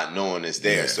 It's about knowing it's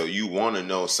there. So you want to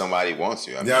know somebody wants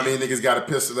wants you. I mean, niggas got a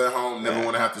pistol at home, never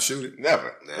want to have to shoot it.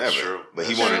 Never. That's true. But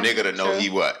he want a nigga to know he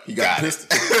what? He got a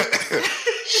pistol.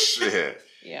 Shit.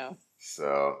 Yeah.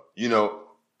 So,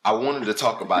 I wanted to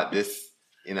talk about this.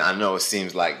 I know it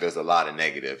seems like there's a lot of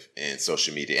negative in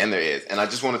social media, and there is. And I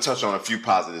just want to touch on a few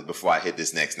positives before I hit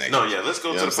this next negative. No, yeah, let's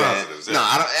go to the positives. Yeah. No,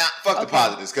 I don't. Fuck the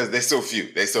positives because they're so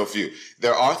few.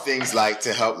 There are things like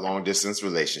to help long distance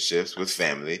relationships with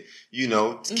family.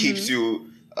 Keeps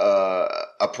you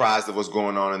apprised of what's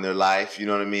going on in their life. You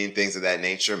know what I mean? Things of that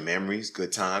nature, memories,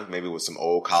 good times, maybe with some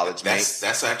old college mates.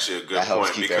 That's actually a good that helps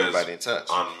point keep because everybody in touch.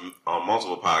 On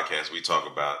multiple podcasts, we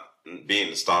talk about being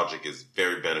nostalgic is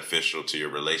very beneficial to your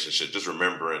relationship. Just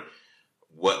remembering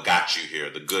what got you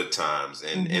here, the good times,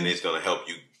 and it's going to help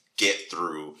you get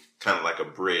through kind of like a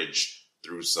bridge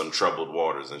through some troubled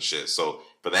waters and shit. So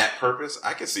for that purpose,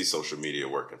 I can see social media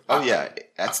working. Oh yeah,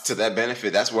 that's to that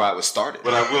benefit. That's where I was started.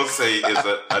 What I will say is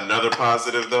another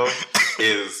positive though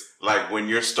is like when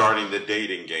you're starting the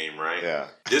dating game, right? Yeah.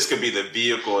 This could be the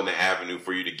vehicle and the avenue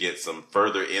for you to get some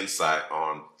further insight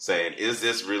on saying, is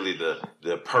this really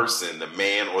the person, the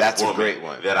man or That's the a woman great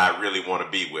one. that I really want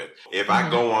to be with? If I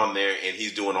go on there and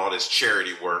he's doing all this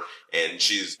charity work and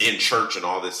she's in church and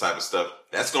all this type of stuff,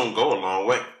 that's going to go a long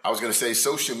way. I was going to say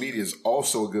social media is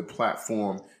also a good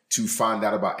platform to find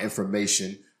out about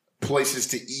information, places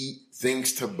to eat,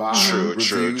 things to buy,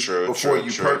 reviews before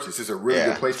you purchase. It's a really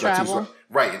good place for travel.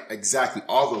 Right, exactly.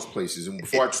 All those places. And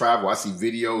before I travel, I see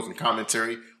videos and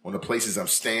commentary on the places I'm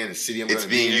staying, the city I'm going to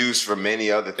be in. It's being used for many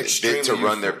other things to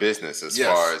run their business as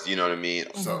far as, you know what I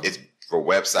mean? So, it's for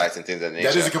websites and things of that nature.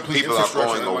 That is a complete People are going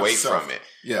infrastructure away itself. from it.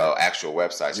 Yeah. Actual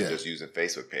websites and just using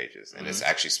Facebook pages. And it's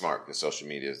actually smart because social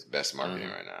media is the best marketing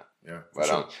right now.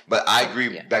 Yeah. But I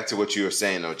agree back to what you were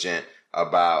saying though, Jen,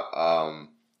 about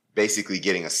basically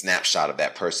getting a snapshot of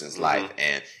that person's life.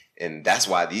 And that's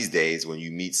why these days when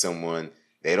you meet someone,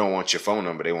 they don't want your phone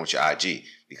number, they want your IG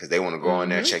because they want to go in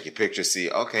there, check your picture, see,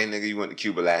 okay, nigga, you went to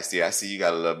Cuba last year. I see you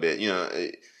got a little bit, you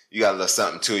got a little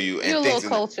something to you. You're And a things little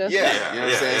culture. you know what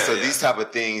I'm saying? So these type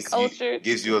of things Cultured.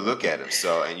 gives you a look at them.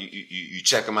 So, and you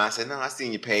check them out and say, no, I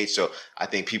seen your page. So I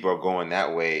think people are going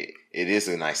that way. It is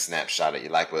a nice snapshot of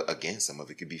your life. But again, some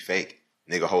of it could be fake.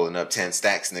 Nigga holding up 10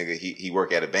 stacks, nigga. He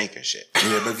work at a bank and shit.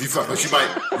 Yeah, but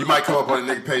you might come up on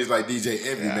a nigga page like DJ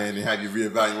Envy, man, and have you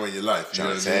reevaluate your life. You know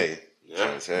what I mean?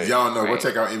 If y'all know, go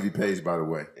check out Envy page, by the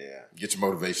way. Yeah. Get your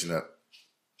motivation up.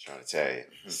 Trying to tell you.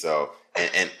 So,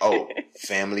 and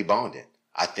family bonding.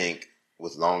 I think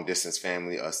with long distance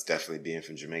family, us definitely being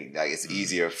from Jamaica, like it's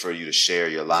easier for you to share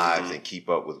your lives and keep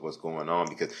up with what's going on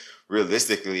because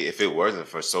realistically, if it wasn't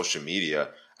for social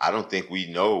media, I don't think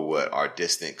we know what our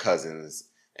distant cousins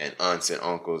and aunts and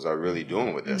uncles are really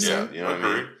doing with themselves. You know what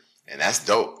I mean? And that's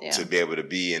dope to be able to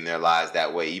be in their lives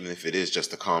that way, even if it is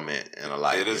just a comment and a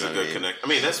like. It is a good connect. I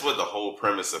mean, that's what the whole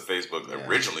premise of Facebook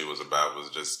originally was about, was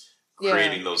just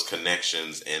creating those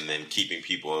connections and then keeping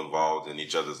people involved in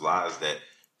each other's lives that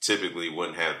typically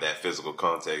wouldn't have that physical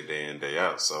contact day in, day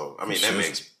out. So, I mean, that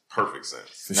makes perfect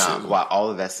sense. While all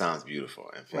of that sounds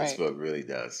beautiful, and Facebook really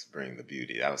does bring the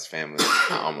beauty. That was family.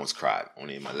 I almost cried,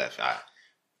 only in my left eye.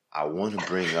 I want to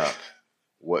bring up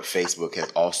what Facebook has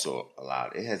also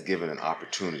allowed. It has given an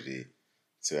opportunity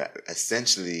to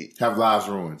essentially have lives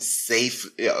ruined. Thank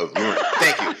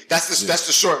you. That's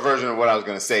the short version of what I was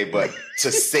going to say. But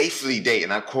to safely date,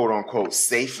 and I quote unquote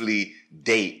safely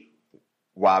date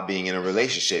while being in a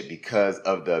relationship because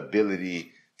of the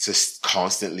ability to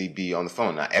constantly be on the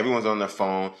phone. Now everyone's on their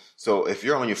phone, so if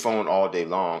you're on your phone all day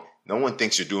long, no one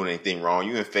thinks you're doing anything wrong.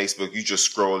 You in Facebook, you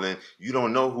just scrolling. You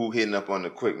don't know who hitting up on the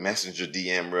quick messenger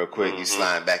DM real quick. You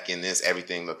sliding back in this,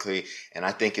 everything look clear. And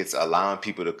I think it's allowing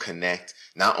people to connect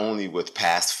not only with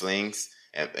past flings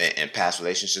and past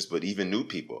relationships, but even new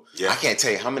people. Yeah. I can't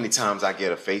tell you how many times I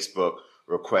get a Facebook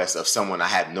request of someone I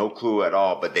have no clue at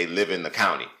all, but they live in the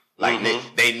county. Like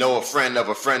they know a friend of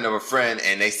a friend of a friend,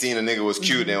 and they seen a nigga was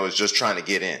cute and was just trying to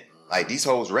get in. Like these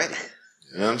hoes ready.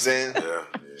 You know what I'm saying? Yeah.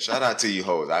 Shout out to you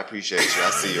hoes. I appreciate you. I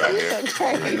see you out here.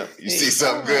 I know. You see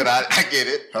something good, I get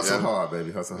it. Hustle hard,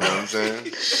 baby. Hustle hard. You know what I'm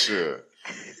saying? Sure.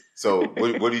 So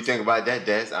what do you think about that,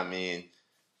 Des? I mean,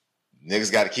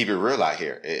 niggas got to keep it real out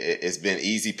here. It's been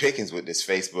easy pickings with this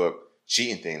Facebook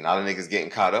cheating thing. A lot of niggas getting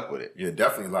caught up with it. Yeah,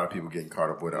 definitely a lot of people getting caught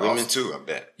up with it. Women too, I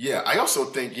bet. Yeah, I also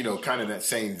think, kind of that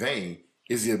same vein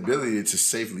is the ability to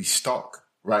safely stalk,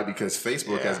 right? Because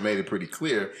Facebook has made it pretty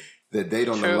clear that they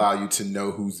don't allow you to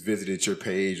know who's visited your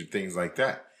page or things like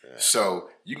that. Yeah. So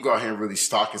you can go out here and really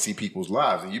stalk and see people's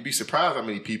lives. And you'd be surprised how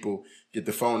many people get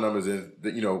the phone numbers and,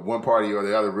 one party or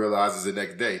the other realizes the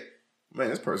next day, man,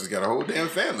 this person's got a whole damn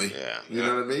family. Yeah. You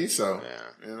know what I mean? So,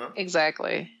 Yeah. you know.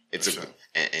 Exactly.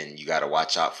 And you got to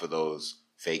watch out for those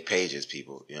fake pages,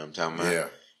 people. You know what I'm talking about? Yeah.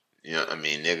 You know, I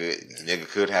mean, nigga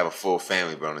could have a full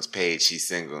family, but on his page, he's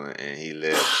single and he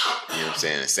lives, you know what I'm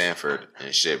saying, in Sanford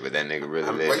and shit, but that nigga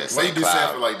really lives in St. Why you do Cloud.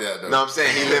 Sanford like that, though? No, I'm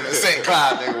saying he lives in St.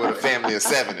 Cloud, nigga, with a family of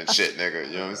 7 and shit, nigga.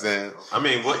 You know what I'm saying? I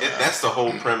mean, that's the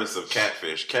whole premise of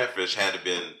Catfish. Catfish had to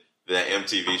been, that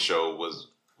MTV show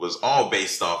was all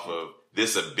based off of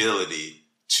this ability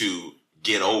to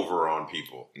get over on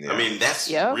people. Yeah. I mean, that's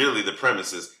really the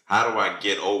premise is, how do I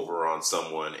get over on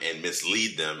someone and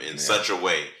mislead them in such a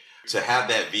way? To have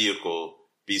that vehicle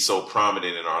be so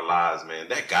prominent in our lives, man,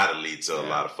 that gotta lead to a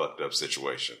lot of fucked up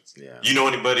situations. Yeah. You know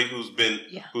anybody who's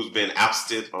been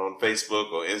ousted on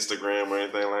Facebook or Instagram or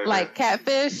anything like that? Like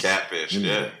Catfish? Catfish,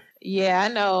 yeah. Yeah, I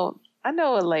know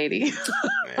a lady.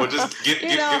 Well, just give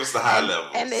us the high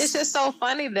level. And it's just so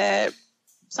funny that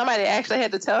somebody actually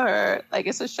had to tell her, like,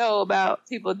 it's a show about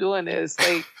people doing this.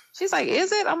 Like, she's like,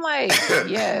 is it? I'm like,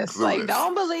 yes. Like,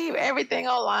 don't believe everything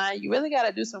online. You really got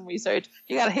to do some research.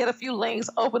 You got to hit a few links,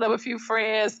 open up a few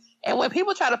friends. And when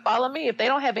people try to follow me, if they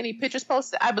don't have any pictures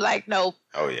posted, I'd be like, no,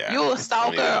 you're a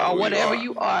stalker or whatever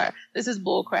you are. This is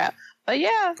bull crap. But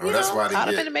yeah, that's why caught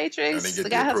up in the Matrix. The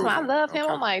guy has I love him.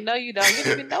 I'm like, no, you don't. You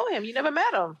didn't even know him. You never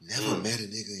met him. Never met a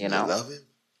nigga and you love him?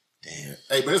 Damn.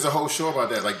 Hey, but there's a whole show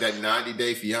about that, like that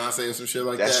 90-day fiance or some shit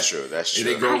like that. That's true. And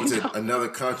they go to another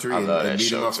country and meet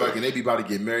a motherfucker, and they be about to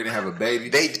get married and have a baby.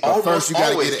 But first you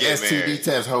gotta get an STD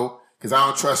test, ho, because I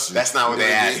don't trust you. That's not what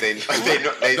they asked. They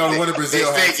the one in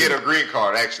Brazil they get a green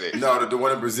card, actually. No, the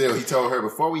one in Brazil, he told her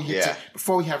before we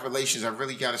have relations, I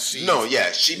really gotta see. No,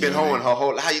 she been hoeing her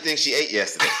whole. How you think she ate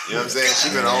yesterday? You know what I'm saying? She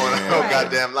been hoeing her whole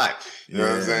goddamn life. You know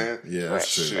what I'm saying? Yeah,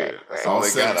 that's true. Shit. That's all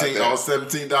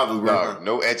 $17 bro.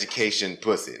 No education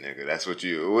pussy, nigga. That's what do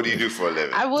you do for a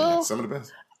living? I will. Some of the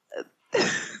best.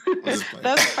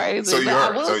 That's crazy. But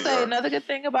I will say another good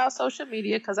thing about social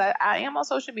media, because I am on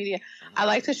social media. I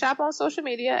like to shop on social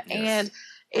media, and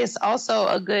it's also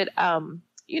a good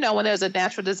when there's a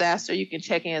natural disaster, you can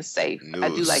check in safe. I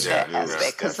do like that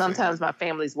aspect, because sometimes my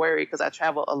family's worried because I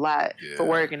travel a lot for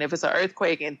work, and if it's an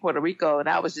earthquake in Puerto Rico and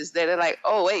I was just there, they're like,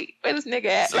 oh wait, where this nigga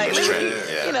at? Like,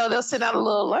 they'll send out a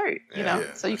little alert,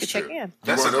 so you can check in.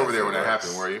 You weren't over there when that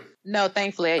happened, were you? No,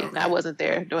 thankfully, I wasn't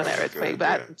there during that earthquake.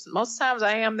 But most times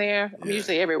I am there. I'm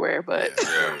usually everywhere, but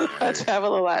I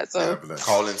travel a lot. So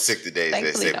call in sick today.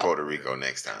 They say Puerto Rico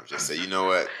next time. Just say, you know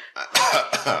what?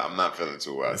 I'm not feeling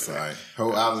too well. That's all right.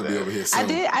 Whole island will be over here soon.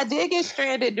 I did get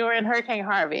stranded during Hurricane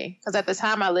Harvey, because at the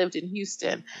time I lived in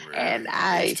Houston, and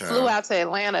I flew out to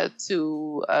Atlanta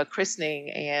to a christening,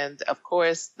 and of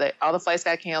course all the flights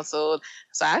got canceled,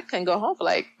 so I couldn't go home for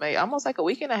almost a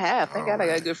week and a half. Thank God I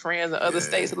got good friends in other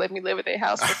states that let me live at their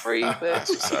house for free. But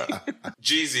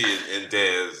Jeezy and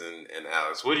Dez and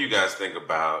Alex, what do you guys think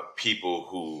about people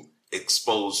who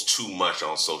expose too much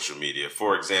on social media?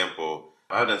 For example,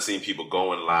 I've done seen people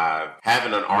going live,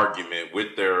 having an argument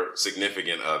with their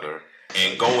significant other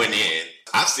and going in.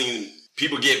 I've seen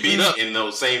people get beat up in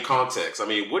those same contexts. I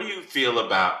mean, what do you feel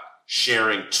about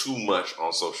sharing too much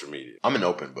on social media? I'm an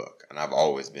open book, and I've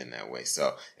always been that way.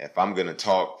 So if I'm going to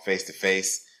talk face to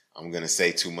face, I'm going to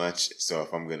say too much. So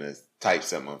if I'm going to type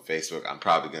something on Facebook, I'm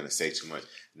probably going to say too much.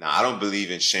 Now, I don't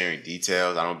believe in sharing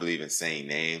details. I don't believe in saying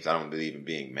names. I don't believe in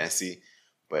being messy.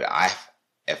 But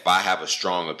if I have a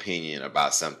strong opinion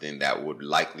about something that would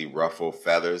likely ruffle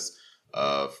feathers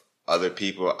of other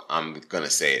people, I'm going to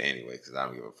say it anyway, because I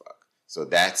don't give a fuck. So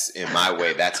that's, in my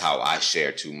way, that's how I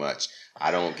share too much.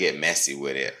 I don't get messy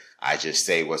with it. I just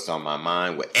say what's on my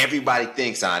mind, what everybody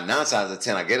thinks. And 9 times out of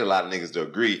 10, I get a lot of niggas to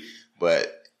agree,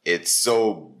 but it's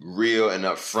so real and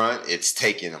upfront, it's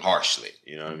taken harshly.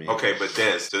 You know what I mean? Okay, but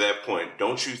Des, to that point,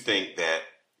 don't you think that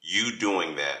you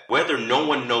doing that, whether no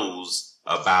one knows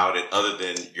about it other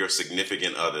than your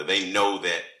significant other, they know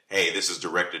that, hey, this is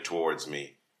directed towards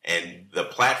me. And the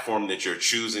platform that you're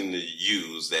choosing to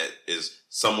use that is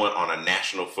someone on a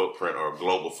national footprint or a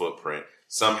global footprint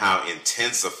somehow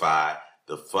intensify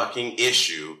the fucking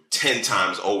issue 10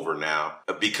 times over now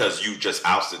because you just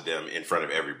ousted them in front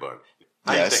of everybody.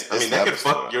 That could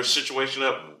fuck your situation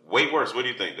up way worse. What do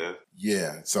you think, Dad?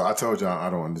 Yeah, so I told y'all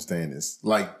I don't understand this.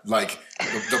 Like the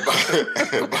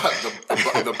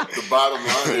bottom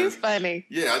line is funny.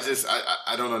 Yeah,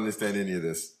 I don't understand any of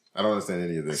this. I don't understand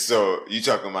any of this. So you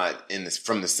talking about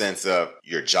from the sense of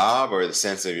your job or the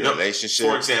sense of your relationship?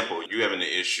 For example, you having an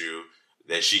issue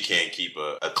that she can't keep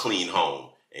a clean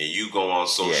home, and you go on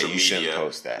social media. Shouldn't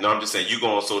post that. No, I'm just saying you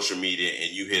go on social media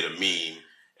and you hit a meme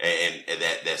and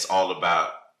that's all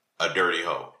about a dirty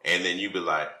hoe, and then you be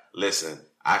like, listen,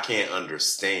 I can't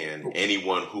understand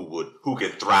anyone who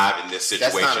can thrive in this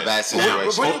situation. That's not a bad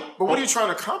situation. But what are you trying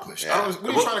to accomplish? Yeah. What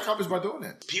are you trying to accomplish by doing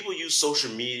that? People use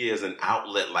social media as an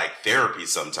outlet like therapy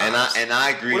sometimes. And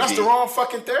I agree. Well, that's the wrong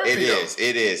fucking therapy. It is. And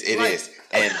it is. Do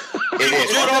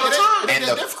it all the time. And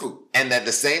It's difficult. And at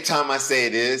the same time I say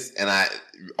it is, and I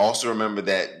also remember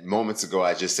that moments ago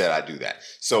I just said I do that.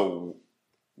 So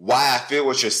why I feel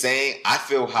what you're saying, I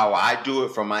feel how I do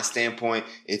it from my standpoint,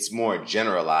 it's more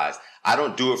generalized. I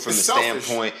don't do it from the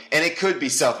standpoint, and it could be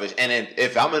selfish. And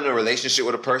if I'm in a relationship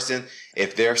with a person,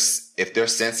 if they're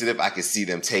sensitive, I can see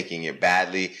them taking it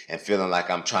badly and feeling like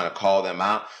I'm trying to call them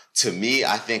out. To me,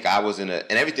 I think I was and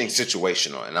everything's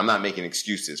situational, and I'm not making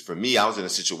excuses. For me, I was in a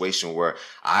situation where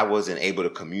I wasn't able to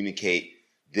communicate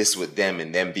this with them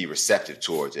and then be receptive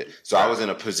towards it. So I was in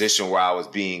a position where I was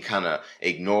being kind of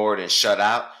ignored and shut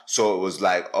out. So it was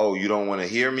like, oh, you don't want to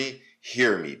hear me?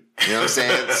 Hear me. You know what I'm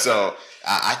saying? So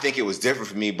I think it was different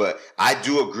for me, but I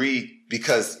do agree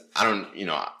because I don't,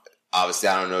 obviously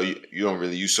I don't know, you don't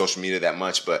really use social media that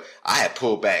much, but I had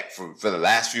pulled back for the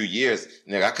last few years.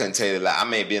 Nigga, I couldn't tell you that I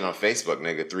may have been on Facebook,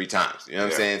 nigga, 3 times. You know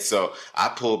what I'm saying? So I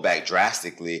pulled back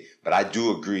drastically, but I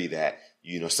do agree that,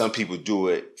 some people do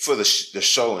it for the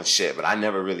show and shit, but I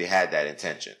never really had that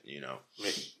intention, Yeah.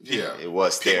 It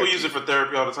was therapy. People use it for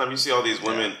therapy all the time. You see all these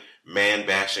women man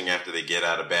bashing after they get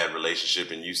out of a bad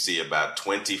relationship, and you see about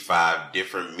 25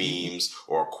 different memes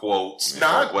or quotes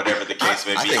or whatever the case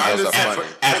may be as a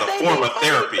form of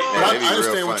therapy.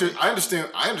 I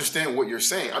understand what you're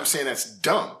saying. I'm saying that's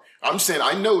dumb. I'm saying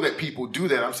I know that people do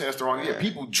that. I'm saying that's the wrong idea.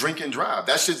 People drink and drive.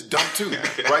 That shit's dumb too,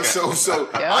 right? So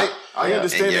I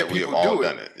understand that people do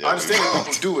it. I understand that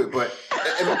people do it, but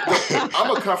I'm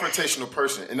a confrontational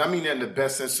person, and I mean that in the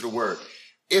best sense of the word.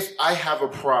 If I have a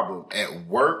problem at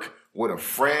work with a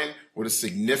friend, with a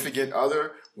significant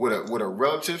other, with a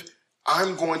relative,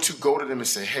 I'm going to go to them and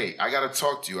say, "Hey, I got to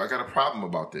talk to you. I got a problem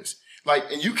about this."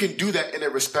 And you can do that in a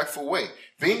respectful way.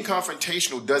 Being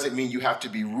confrontational doesn't mean you have to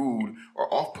be rude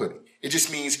or off-putting. It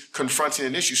just means confronting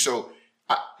an issue. So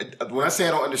when I say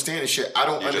I don't understand this shit, I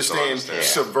don't understand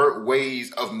subvert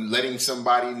ways of letting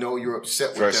somebody know you're upset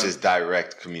with them. Versus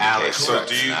direct communication. Alex,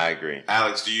 I agree.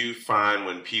 Alex, do you find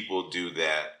when people do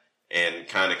that and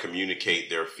kind of communicate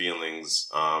their feelings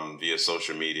via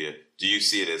social media, do you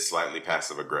see it as slightly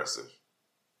passive-aggressive?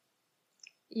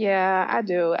 Yeah, I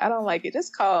do. I don't like it.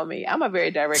 Just call me. I'm a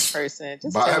very direct person.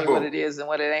 Just tell me what it is and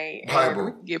what it ain't. And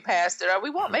we can get past it,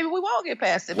 or maybe we won't get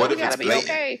past it. But we gotta be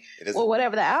okay with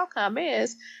whatever the outcome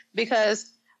is, because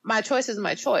my choice is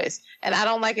my choice. And I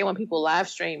don't like it when people live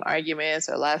stream arguments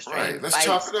or live stream let's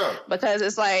chop it up. Because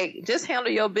it's like, just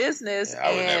handle your business.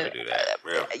 I would never do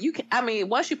that. You can,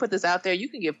 once you put this out there, you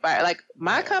can get fired. Like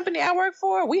my company I work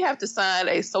for, we have to sign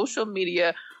a social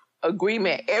media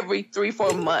agreement every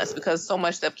 3-4 months because so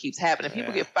much stuff keeps happening.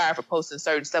 People get fired for posting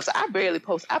certain stuff. So I barely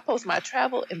post. I post my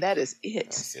travel, and that is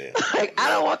it. I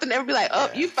don't want them to ever be like,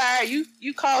 "Oh, you fired.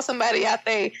 You call somebody out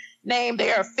their name,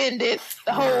 they're offended."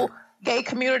 The whole gay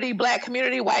community, black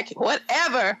community, white,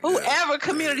 whatever, whoever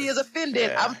community is offended,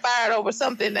 I'm fired over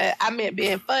something that I meant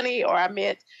being funny, or I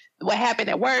meant what happened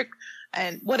at work,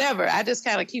 and whatever. I just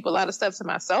kind of keep a lot of stuff to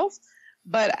myself.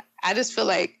 But I just feel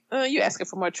like you're asking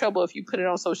for more trouble if you put it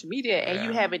on social media and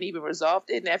you haven't even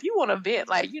resolved it. Now, if you want to vent,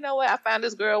 like, you know what, I found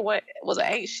this girl was an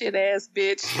ain't shit ass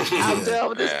bitch. I'm done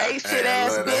with this ain't shit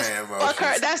ass bitch. Fuck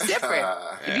her. That's different.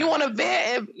 If you want to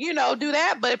vent and, do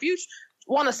that. But if you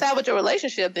want to salvage a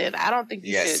relationship, then I don't think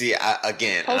you should. See, I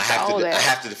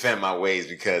have to defend my ways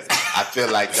because I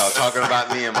feel like y'all talking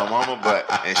about me and my mama,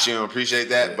 and she don't appreciate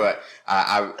that. But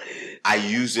I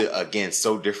use it again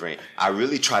so different. I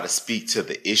really try to speak to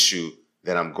the issue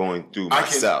that I'm going through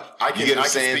myself. You get what I'm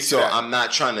saying? So I'm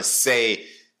not trying to say,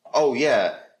 "Oh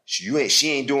yeah, she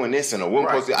ain't doing this," and a woman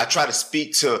posted. I try to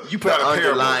speak to the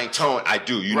underlying tone. I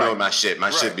do. You know my shit. My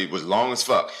shit was long as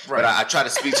fuck. But I try to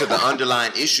speak to the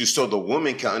underlying issue so the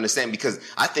woman can understand, because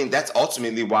I think that's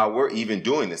ultimately why we're even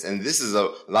doing this. And this is a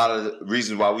lot of the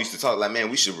reasons why we used to talk like, man,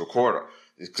 we should record her.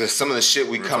 Because some of the shit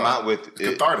we come out with,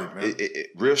 it's cathartic, man.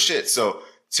 Real shit. So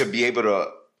to be able to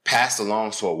pass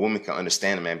along so a woman can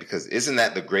understand it, man, because isn't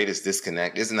that the greatest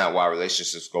disconnect? Isn't that why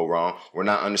relationships go wrong? We're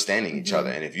not understanding each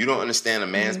other. And if you don't understand a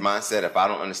man's mindset, if I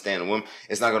don't understand a woman,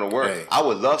 it's not going to work. Hey. I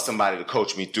would love somebody to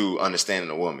coach me through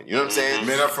understanding a woman. You know what I'm saying?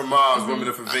 Men are from Mars, women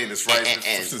are from Venus, right?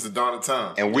 Since the dawn of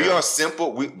time. And we are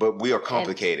simple, but we are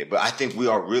complicated. But I think we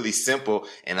are really simple,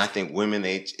 and I think women,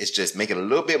 it's just make it a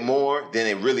little bit more than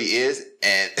it really is.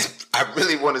 And I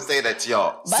really want to say that to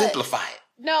y'all. Simplify it.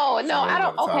 No, So I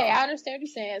don't. another Okay, topic. I understand what you're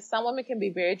saying. Some women can be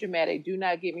very dramatic. Do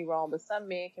not get me wrong, but some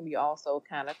men can be also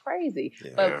kind of crazy.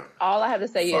 Yeah. But Yeah. all I have to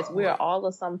say is Fuck we are boy. all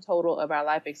the sum total of our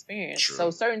life experience. True.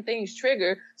 So certain things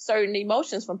trigger certain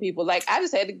emotions from people. Like I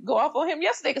just had to go off on him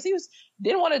yesterday because he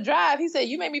didn't want to drive. He said,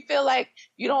 "You make me feel like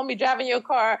you don't want me driving your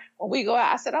car when we go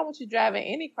out." I said, "I want you driving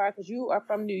any car because you are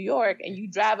from New York and you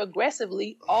drive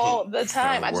aggressively all the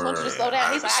time. I just want you to Word. slow down."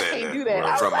 I He's like, "I understand can't that. do that." Word.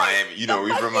 I was From like, Miami. You know,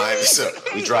 we from Miami, so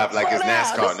we drive like it's Slow down,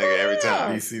 NASCAR, just slow nigga, every down.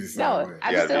 time. DC the same No, way. I You just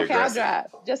gotta said, be okay, I'll aggressive. drive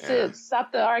just Yeah. to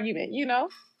stop the argument, you know?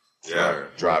 Yeah. Word.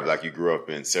 Drive like you grew up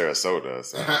in Sarasota.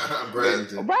 So.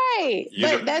 Bradenton. Right. You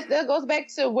But know- that goes back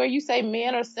to where you say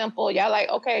men are simple. Y'all like,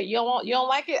 okay, you don't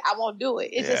like it, I won't do it.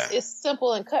 It's just Yeah. it's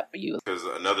simple and cut for you. Because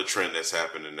another trend that's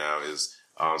happening now is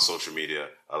on social media.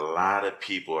 A lot of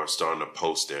people are starting to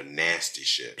post their nasty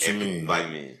shit. What you mean? Like I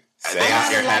mean, they I'm out not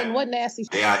there enlightened. having, What nasty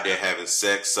they out there having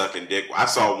sex, sucking dick. I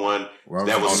saw one Well,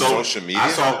 that was on so social media? I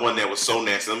saw one that was so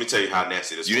nasty. Let me tell you how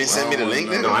nasty this you didn't was. send me the link,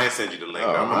 No, nigga? No, I didn't send you the link.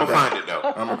 Oh, I'm my gonna bad. find it though.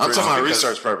 I'm a I'm talking Christian. about Because-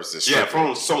 research purposes. Yeah, strictly.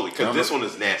 from solely because I'm this a- one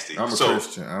is nasty. I'm a So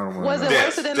Christian. I don't want Was to it know. Des,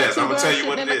 worse than the Des, two I'm gonna girls tell you sitting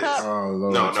what in it the is. cup? Oh,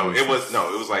 Lord No, Jesus.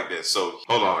 it was like this. So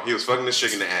hold on, he was fucking this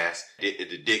chick in the ass.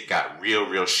 The dick got real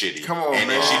shitty. Come on, and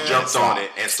then man. she jumped Stop. on it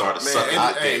and started Man, sucking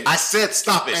and- the hey, dick. I said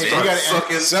stop it, Hey, man. you gotta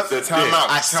sucking the time dick. out.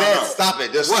 I time said out. stop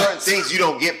it. There's What? certain things you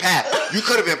don't get past. You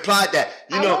could have implied that.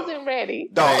 You I know, wasn't ready.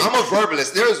 dog, Hey. I'm a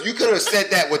verbalist. You could have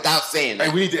said that without saying that.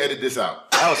 Hey, we need to edit this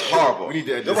out. That was horrible. We need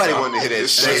to edit this Nobody out. wanted to hear that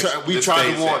This shit. stays- We this tried to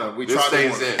stays warn in. him. We This tried to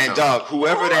stays warn him. in. And No. dog,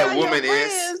 whoever Who that are your woman is,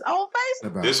 friends on Facebook?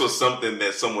 About This it. was something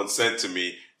that someone sent to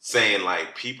me saying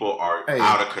like people are Hey,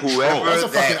 out of control. whoever That's a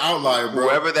fucking that outlier, bro.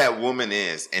 whoever that woman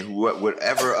is, and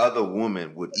whatever other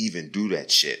woman would even do that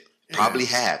shit, probably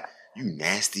have. You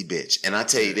nasty bitch. And I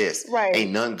tell you this, Right.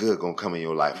 ain't nothing good gonna come in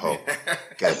your life, ho.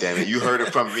 God damn it. You heard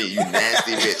it from me. You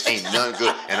nasty bitch. Ain't nothing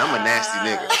good. And I'm a nasty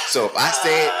nigga. So if I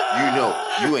say it, you know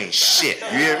you ain't shit.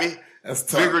 You hear me? That's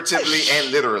tough. Figuratively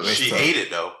and literally. She tough. ate it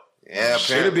though. Yeah,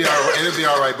 It'll be all right. It'll be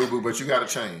all right, boo boo. But you gotta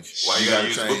change. Why you gotta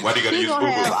use? Why do you gotta She's use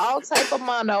gonna have boo all type of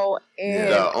mono and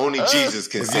The only Jesus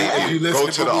can If you, save if you you. listen Go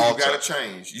to to the boo boo, you altar. gotta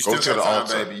change. You Go still to the got time,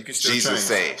 altar. baby. You can still Jesus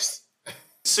change. saves.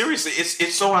 Seriously,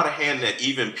 it's so out of hand that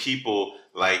even people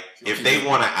like if they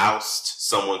want to oust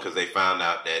someone because they found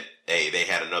out that hey they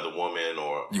had another woman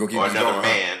or You gonna keep or this another going, huh?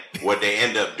 man, what they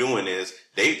end up doing is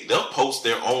they'll post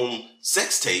their own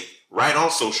sex tape right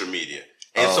on social media.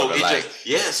 And Oh, so but it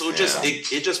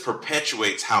like- it just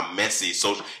perpetuates how messy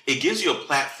social. It gives you a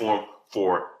platform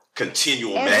for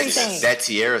continual Everything. messiness. That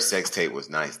Tierra sex tape was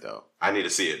nice though. I need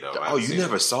to see it though. I Oh, haven't you seen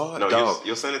never it. saw it? No, dog.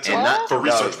 you'll send it to And me not for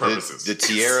research dog, purposes. The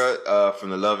Tierra from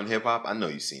the Love and Hip Hop. I know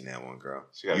you seen that one, girl.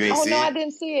 She got You ain't Oh seen no, it? I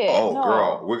didn't see it. Oh, No.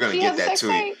 girl, we're gonna She get has a that sex to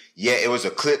you. tape? Yeah, it was a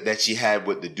clip that she had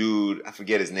with the dude. I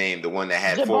forget his name. The one that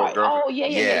had Jabbar. four girlfriends. Oh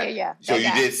yeah. So That you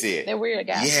guy. did see it. That weird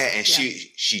guy. Yeah, and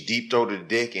she deep throated the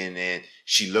dick, and then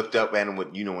she looked up at him with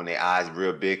when their eyes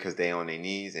real big because they on their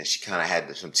knees, and she kind of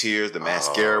had some tears. The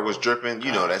mascara was dripping.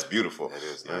 That's beautiful. That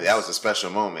is nice. That was a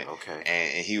special moment. Okay.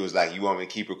 And he was like, "You want me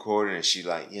to keep recording?" And she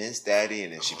like, "Yes, daddy."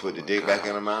 And then she put the dick back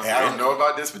in her mouth. Hey, I don't know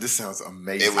about this, but this sounds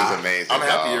amazing. It was amazing. I'm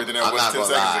happier dog. than I I'm was not 10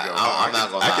 gonna seconds lie. ago. I'm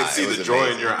not gonna lie. I can see It was the joy in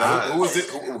amazing. your Now, eyes. who is it?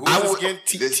 Who I is this would- again?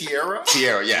 Tierra?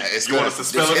 Tierra, yeah. It's You want good. us to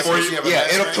spell it Does for she you? have a Yeah,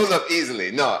 last it'll name? pull up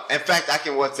easily. No, in fact, I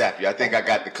can WhatsApp you. I think I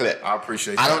got the clip. I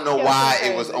appreciate that. I don't know Yeah, why that's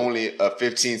it was crazy. only a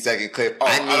 15-second clip. Oh,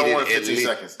 I I don't needed want at 15 least.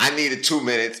 seconds. I needed 2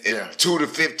 minutes. Yeah. 2 to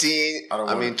 15. I don't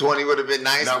I want mean, it. 20 would have been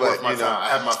nice, Not but worth my time. I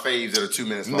have my faves that are 2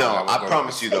 minutes long. No, won't I go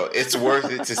promise there. you though, it's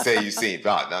worth it to say you seen.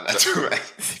 No, not too right.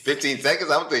 15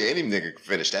 seconds. I don't think any nigga can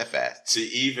finish that fast. To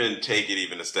even take it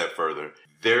even a step further,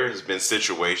 there has been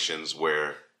situations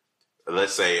where,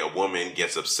 let's say, a woman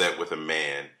gets upset with a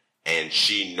man and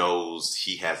she knows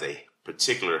he has a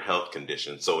particular health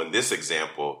condition. So in this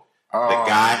example, Oh, the guy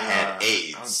my had God.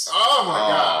 AIDS, Oh my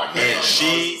God! I can't and believe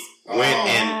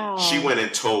she this. went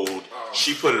and told.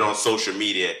 She put it on social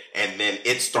media, and then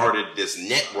it started this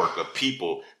network of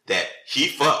people that he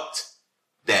fucked.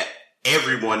 That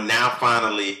everyone now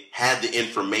finally had the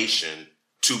information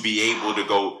to be able to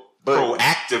go But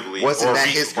proactively wasn't or, that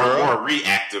his girl? or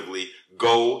reactively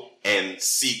go and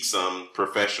seek some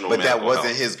professional But that medical wasn't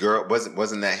help. his girl.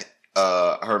 Wasn't that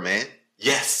her man?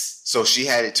 Yes. So she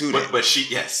had it too. Then. But she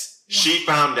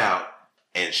found out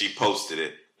and she posted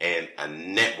it, and a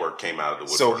network came out of the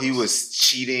woodwork. So he was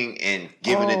cheating and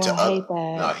giving it to Oh, I other. hate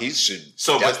that. No, he should.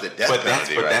 So that's but, the death but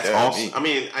penalty right that's there. also. I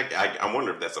mean, I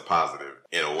wonder if that's a positive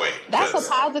in a way. That's a because-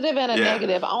 positive and a Yeah.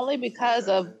 negative, only because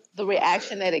of the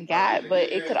reaction that it got,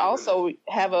 but it could also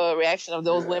have a reaction of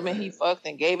those women he fucked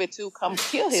and gave it to come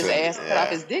kill his ass, cut off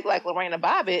his dick like Lorena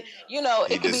Bobbitt. You know,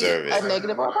 it could be a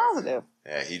negative or a positive.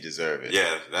 Yeah, he deserved it.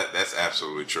 Yeah, that's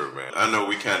absolutely true, man. I know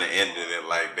we kind of ended it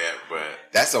like that, but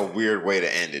that's a weird way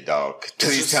to end it, dog.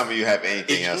 Please tell me you have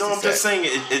anything else to say. No, I'm just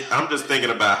saying, I'm just thinking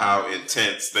about how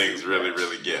intense things really,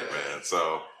 really get, man.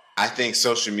 So I think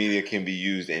social media can be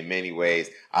used in many ways.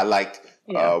 I liked,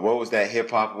 what was that hip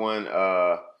hop one?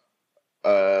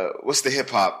 What's the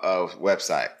hip hop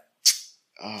website?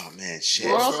 Oh man, shit.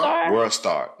 World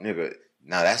Star, nigga.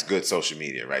 Now that's good social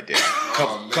media right there.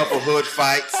 Couple hood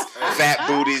fights, fat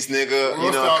booties, nigga.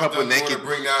 World a couple naked,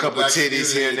 couple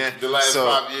titties here and there. The last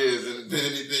 5 years, and then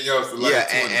anything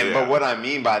else. But what I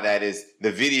mean by that is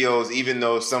the videos. Even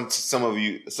though some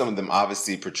of them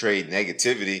obviously portrayed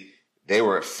negativity, they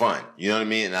were fun. You know what I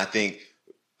mean? And I think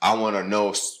I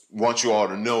want you all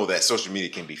to know that social media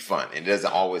can be fun. And it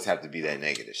doesn't always have to be that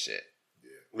negative shit.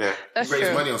 Yeah, that's raise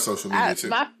true. money on social media too.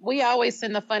 We always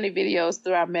send the funny videos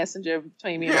through our messenger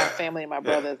between me and my family and my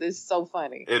brothers. It's so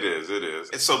funny. It is.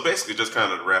 And so basically, just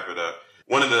kind of to wrap it up,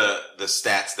 one of the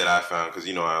stats that I found, because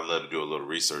I love to do a little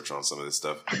research on some of this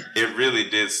stuff. It really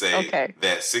did say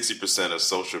that 60% of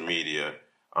social media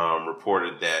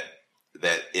reported that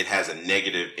it has a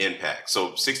negative impact.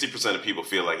 So 60% of people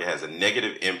feel like it has a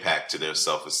negative impact to their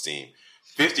self-esteem.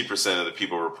 50% of the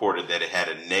people reported that it had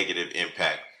a negative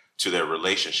impact to their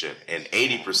relationship, and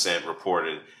 80%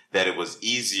 reported that it was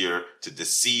easier to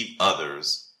deceive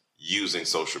others using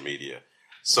social media.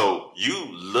 So you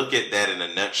look at that in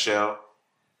a nutshell,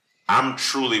 I'm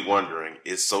truly wondering,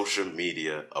 is social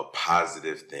media a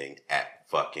positive thing at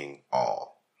fucking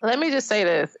all? Let me just say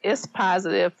this. It's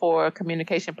positive for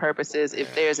communication purposes.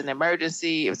 If there's an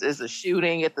emergency, if there's a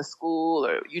shooting at the school,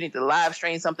 or you need to live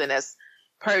stream something that's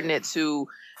pertinent to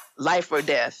life or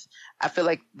death, I feel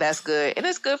like that's good. And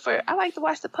it's good I like to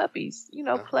watch the puppies,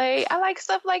 play. I like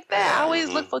stuff like that. I always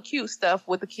look for cute stuff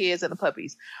with the kids and the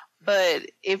puppies. But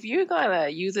if you're going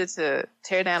to use it to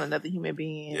tear down another human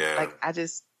being,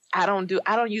 I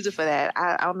don't use it for that.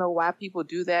 I don't know why people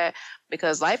do that,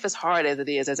 because life is hard as it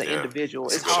is as an individual.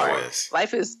 It's hard.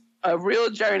 Life is a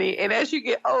real journey. And as you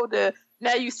get older,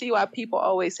 now you see why people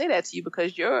always say that to you,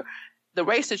 because the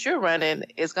race that you're running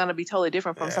is going to be totally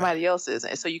different from somebody else's.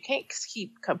 And so you can't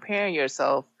keep comparing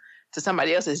yourself to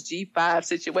somebody else's G5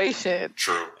 situation.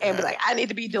 True. And be like, I need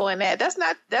to be doing that.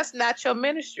 That's not your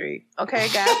ministry. Okay,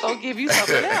 God's going to give you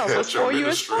something else. What's for you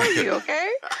is for you,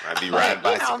 okay? I'd be riding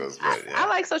bicycles. I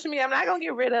like social media. I'm not going to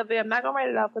get rid of it. I'm not going to write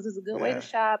it off because it's a good way to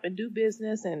shop and do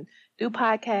business and do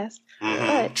podcasts.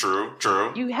 Mm-hmm. But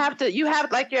True. You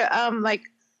have like your,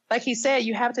 like he said,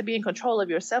 you have to be in control of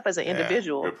yourself as an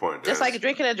individual. Good point. Just like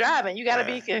drinking and driving, you got to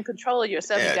be in control of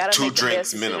yourself. You got to make the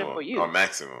best decision minimum for you. Or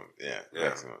maximum.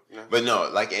 Maximum. Yeah. But no,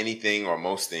 like anything or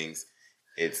most things,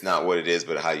 it's not what it is,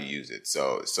 but how you use it.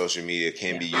 So social media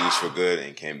can be used for good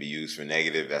and can be used for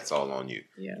negative. That's all on you.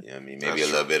 Yeah. You know what I mean? Maybe a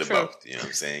little bit of both. You know what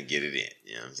I'm saying? Get it in.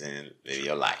 You know what I'm saying? Maybe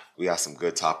your life. We got some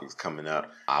good topics coming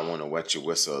up. I want to wet your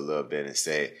whistle a little bit and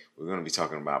say we're going to be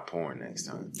talking about porn next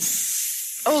time.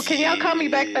 Oh, can y'all call me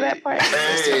back for that part?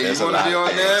 Hey, you want to be on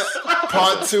that?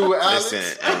 Part 2, Alex?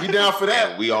 Listen, we down for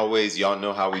that. And we always, y'all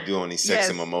know how we do on these sex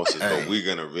and mimosas, but we're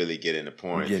going to really get into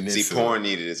porn. See, porn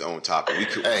needed its own topic. We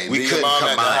couldn't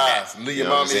combine that. Leave your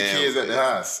mom and kids at the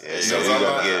house. Yeah, so we're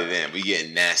going to get it in. We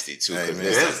getting nasty, too.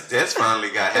 That's finally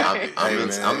got happy.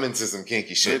 I'm into some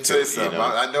kinky shit, too.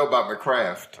 I know about my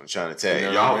craft. I'm trying to tell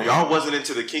you. Y'all wasn't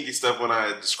into the kinky stuff when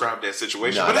I described that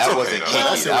situation. No, that wasn't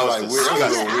kinky. That was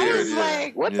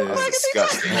weird. What the fuck is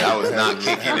disgusting. That was not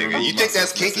kinky, nigga. You think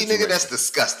that's kinky, nigga? That's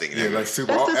disgusting, nigga. Yeah, like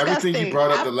super. Everything you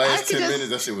brought up the last 10 minutes,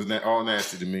 that shit was all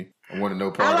nasty to me. I want to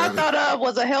know part all of it. I thought of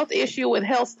was a health issue with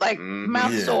health, like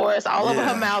mouth sores all over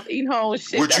her mouth, eating her own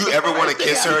shit. Would you ever want to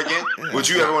kiss her again? Would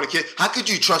you ever want to kiss? How could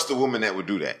you trust a woman that would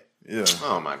do that? Yeah.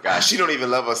 Oh my gosh, she don't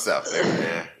even love herself.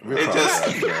 Yeah.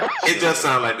 It does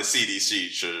sound like the CDC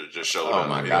should just show up.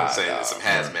 My God, you know what I'm saying? Some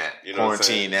hazmat. You know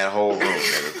quarantine that whole room,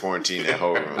 nigga. Quarantine that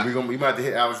whole room. We might have to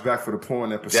hit Alex back for the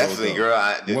porn episode. Definitely, girl.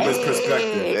 Woman's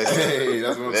perspective. Hey,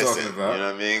 that's what I'm talking about. You know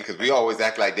what I mean? Because we always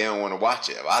act like they don't want to watch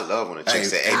it. I love when a chick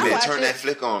say, "Hey man, turn that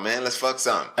flick on, man. Let's fuck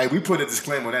something." Hey, we put a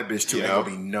disclaimer on that bitch too. There gonna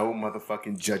be no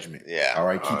motherfucking judgment. Yeah. All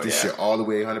right, keep this shit all the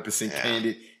way 100%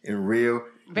 candid and real.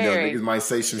 Very. Niggas might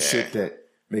say some shit that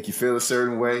make you feel a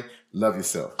certain way. Love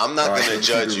yourself. I'm not going to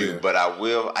judge you, but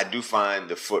I do find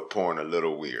the foot porn a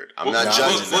little weird. I'm not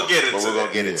judging we'll get into but we're going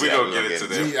to get into that. We're going to get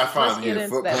into that. I find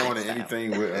foot porn and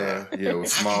anything with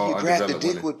small. How can you grab the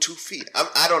dick with 2 feet?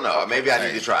 I don't know. Maybe I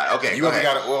need to try it. Okay. You ever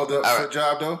got an oiled up foot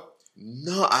job though?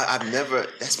 No, I've never.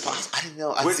 That's possible. I didn't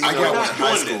know. I got We're one in not high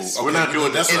doing school. this. Okay, We're not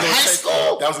doing this. that's a In little high taste.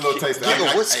 school? That was a little taste.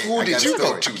 Nigga, what school did you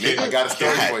go to, nigga? I got a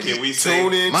story God, for you. can we say-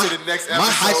 Tune in to the next episode. My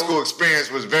high school experience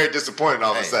was very disappointing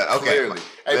all of a sudden. Okay. Clearly.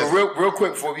 Hey, but real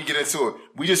quick before we get into it,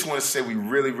 we just want to say we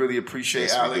really, really appreciate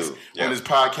Yes, we Alex do. Yeah. on this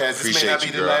podcast. This Appreciate may not be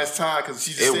you, the girl. last time because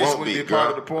she just It said she won't wanted to be, be a part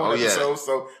of girl. the porn Oh, yeah. episode.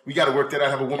 So we got to work that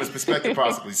out, have a woman's perspective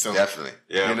possibly. So Definitely.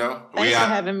 Yeah. You know? Thanks for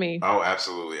having me. Oh,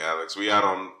 absolutely, Alex. We out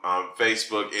on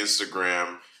Facebook,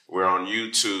 Instagram. We're on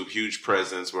YouTube, huge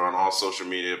presence. We're on all social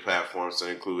media platforms to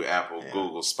include Apple,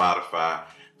 Google, Spotify.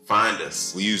 Find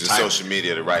us. We using Type- social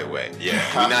media the right way. Yeah.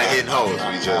 We're not hitting hoes.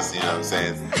 We just, you know what I'm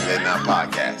saying, letting out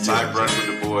podcasts. Type Brunch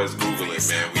with the Boys. Google it,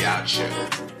 man. We out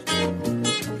here.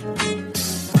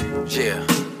 Yeah,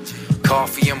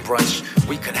 coffee and brunch.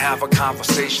 We could have our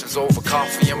conversations over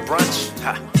coffee and brunch.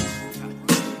 Ha.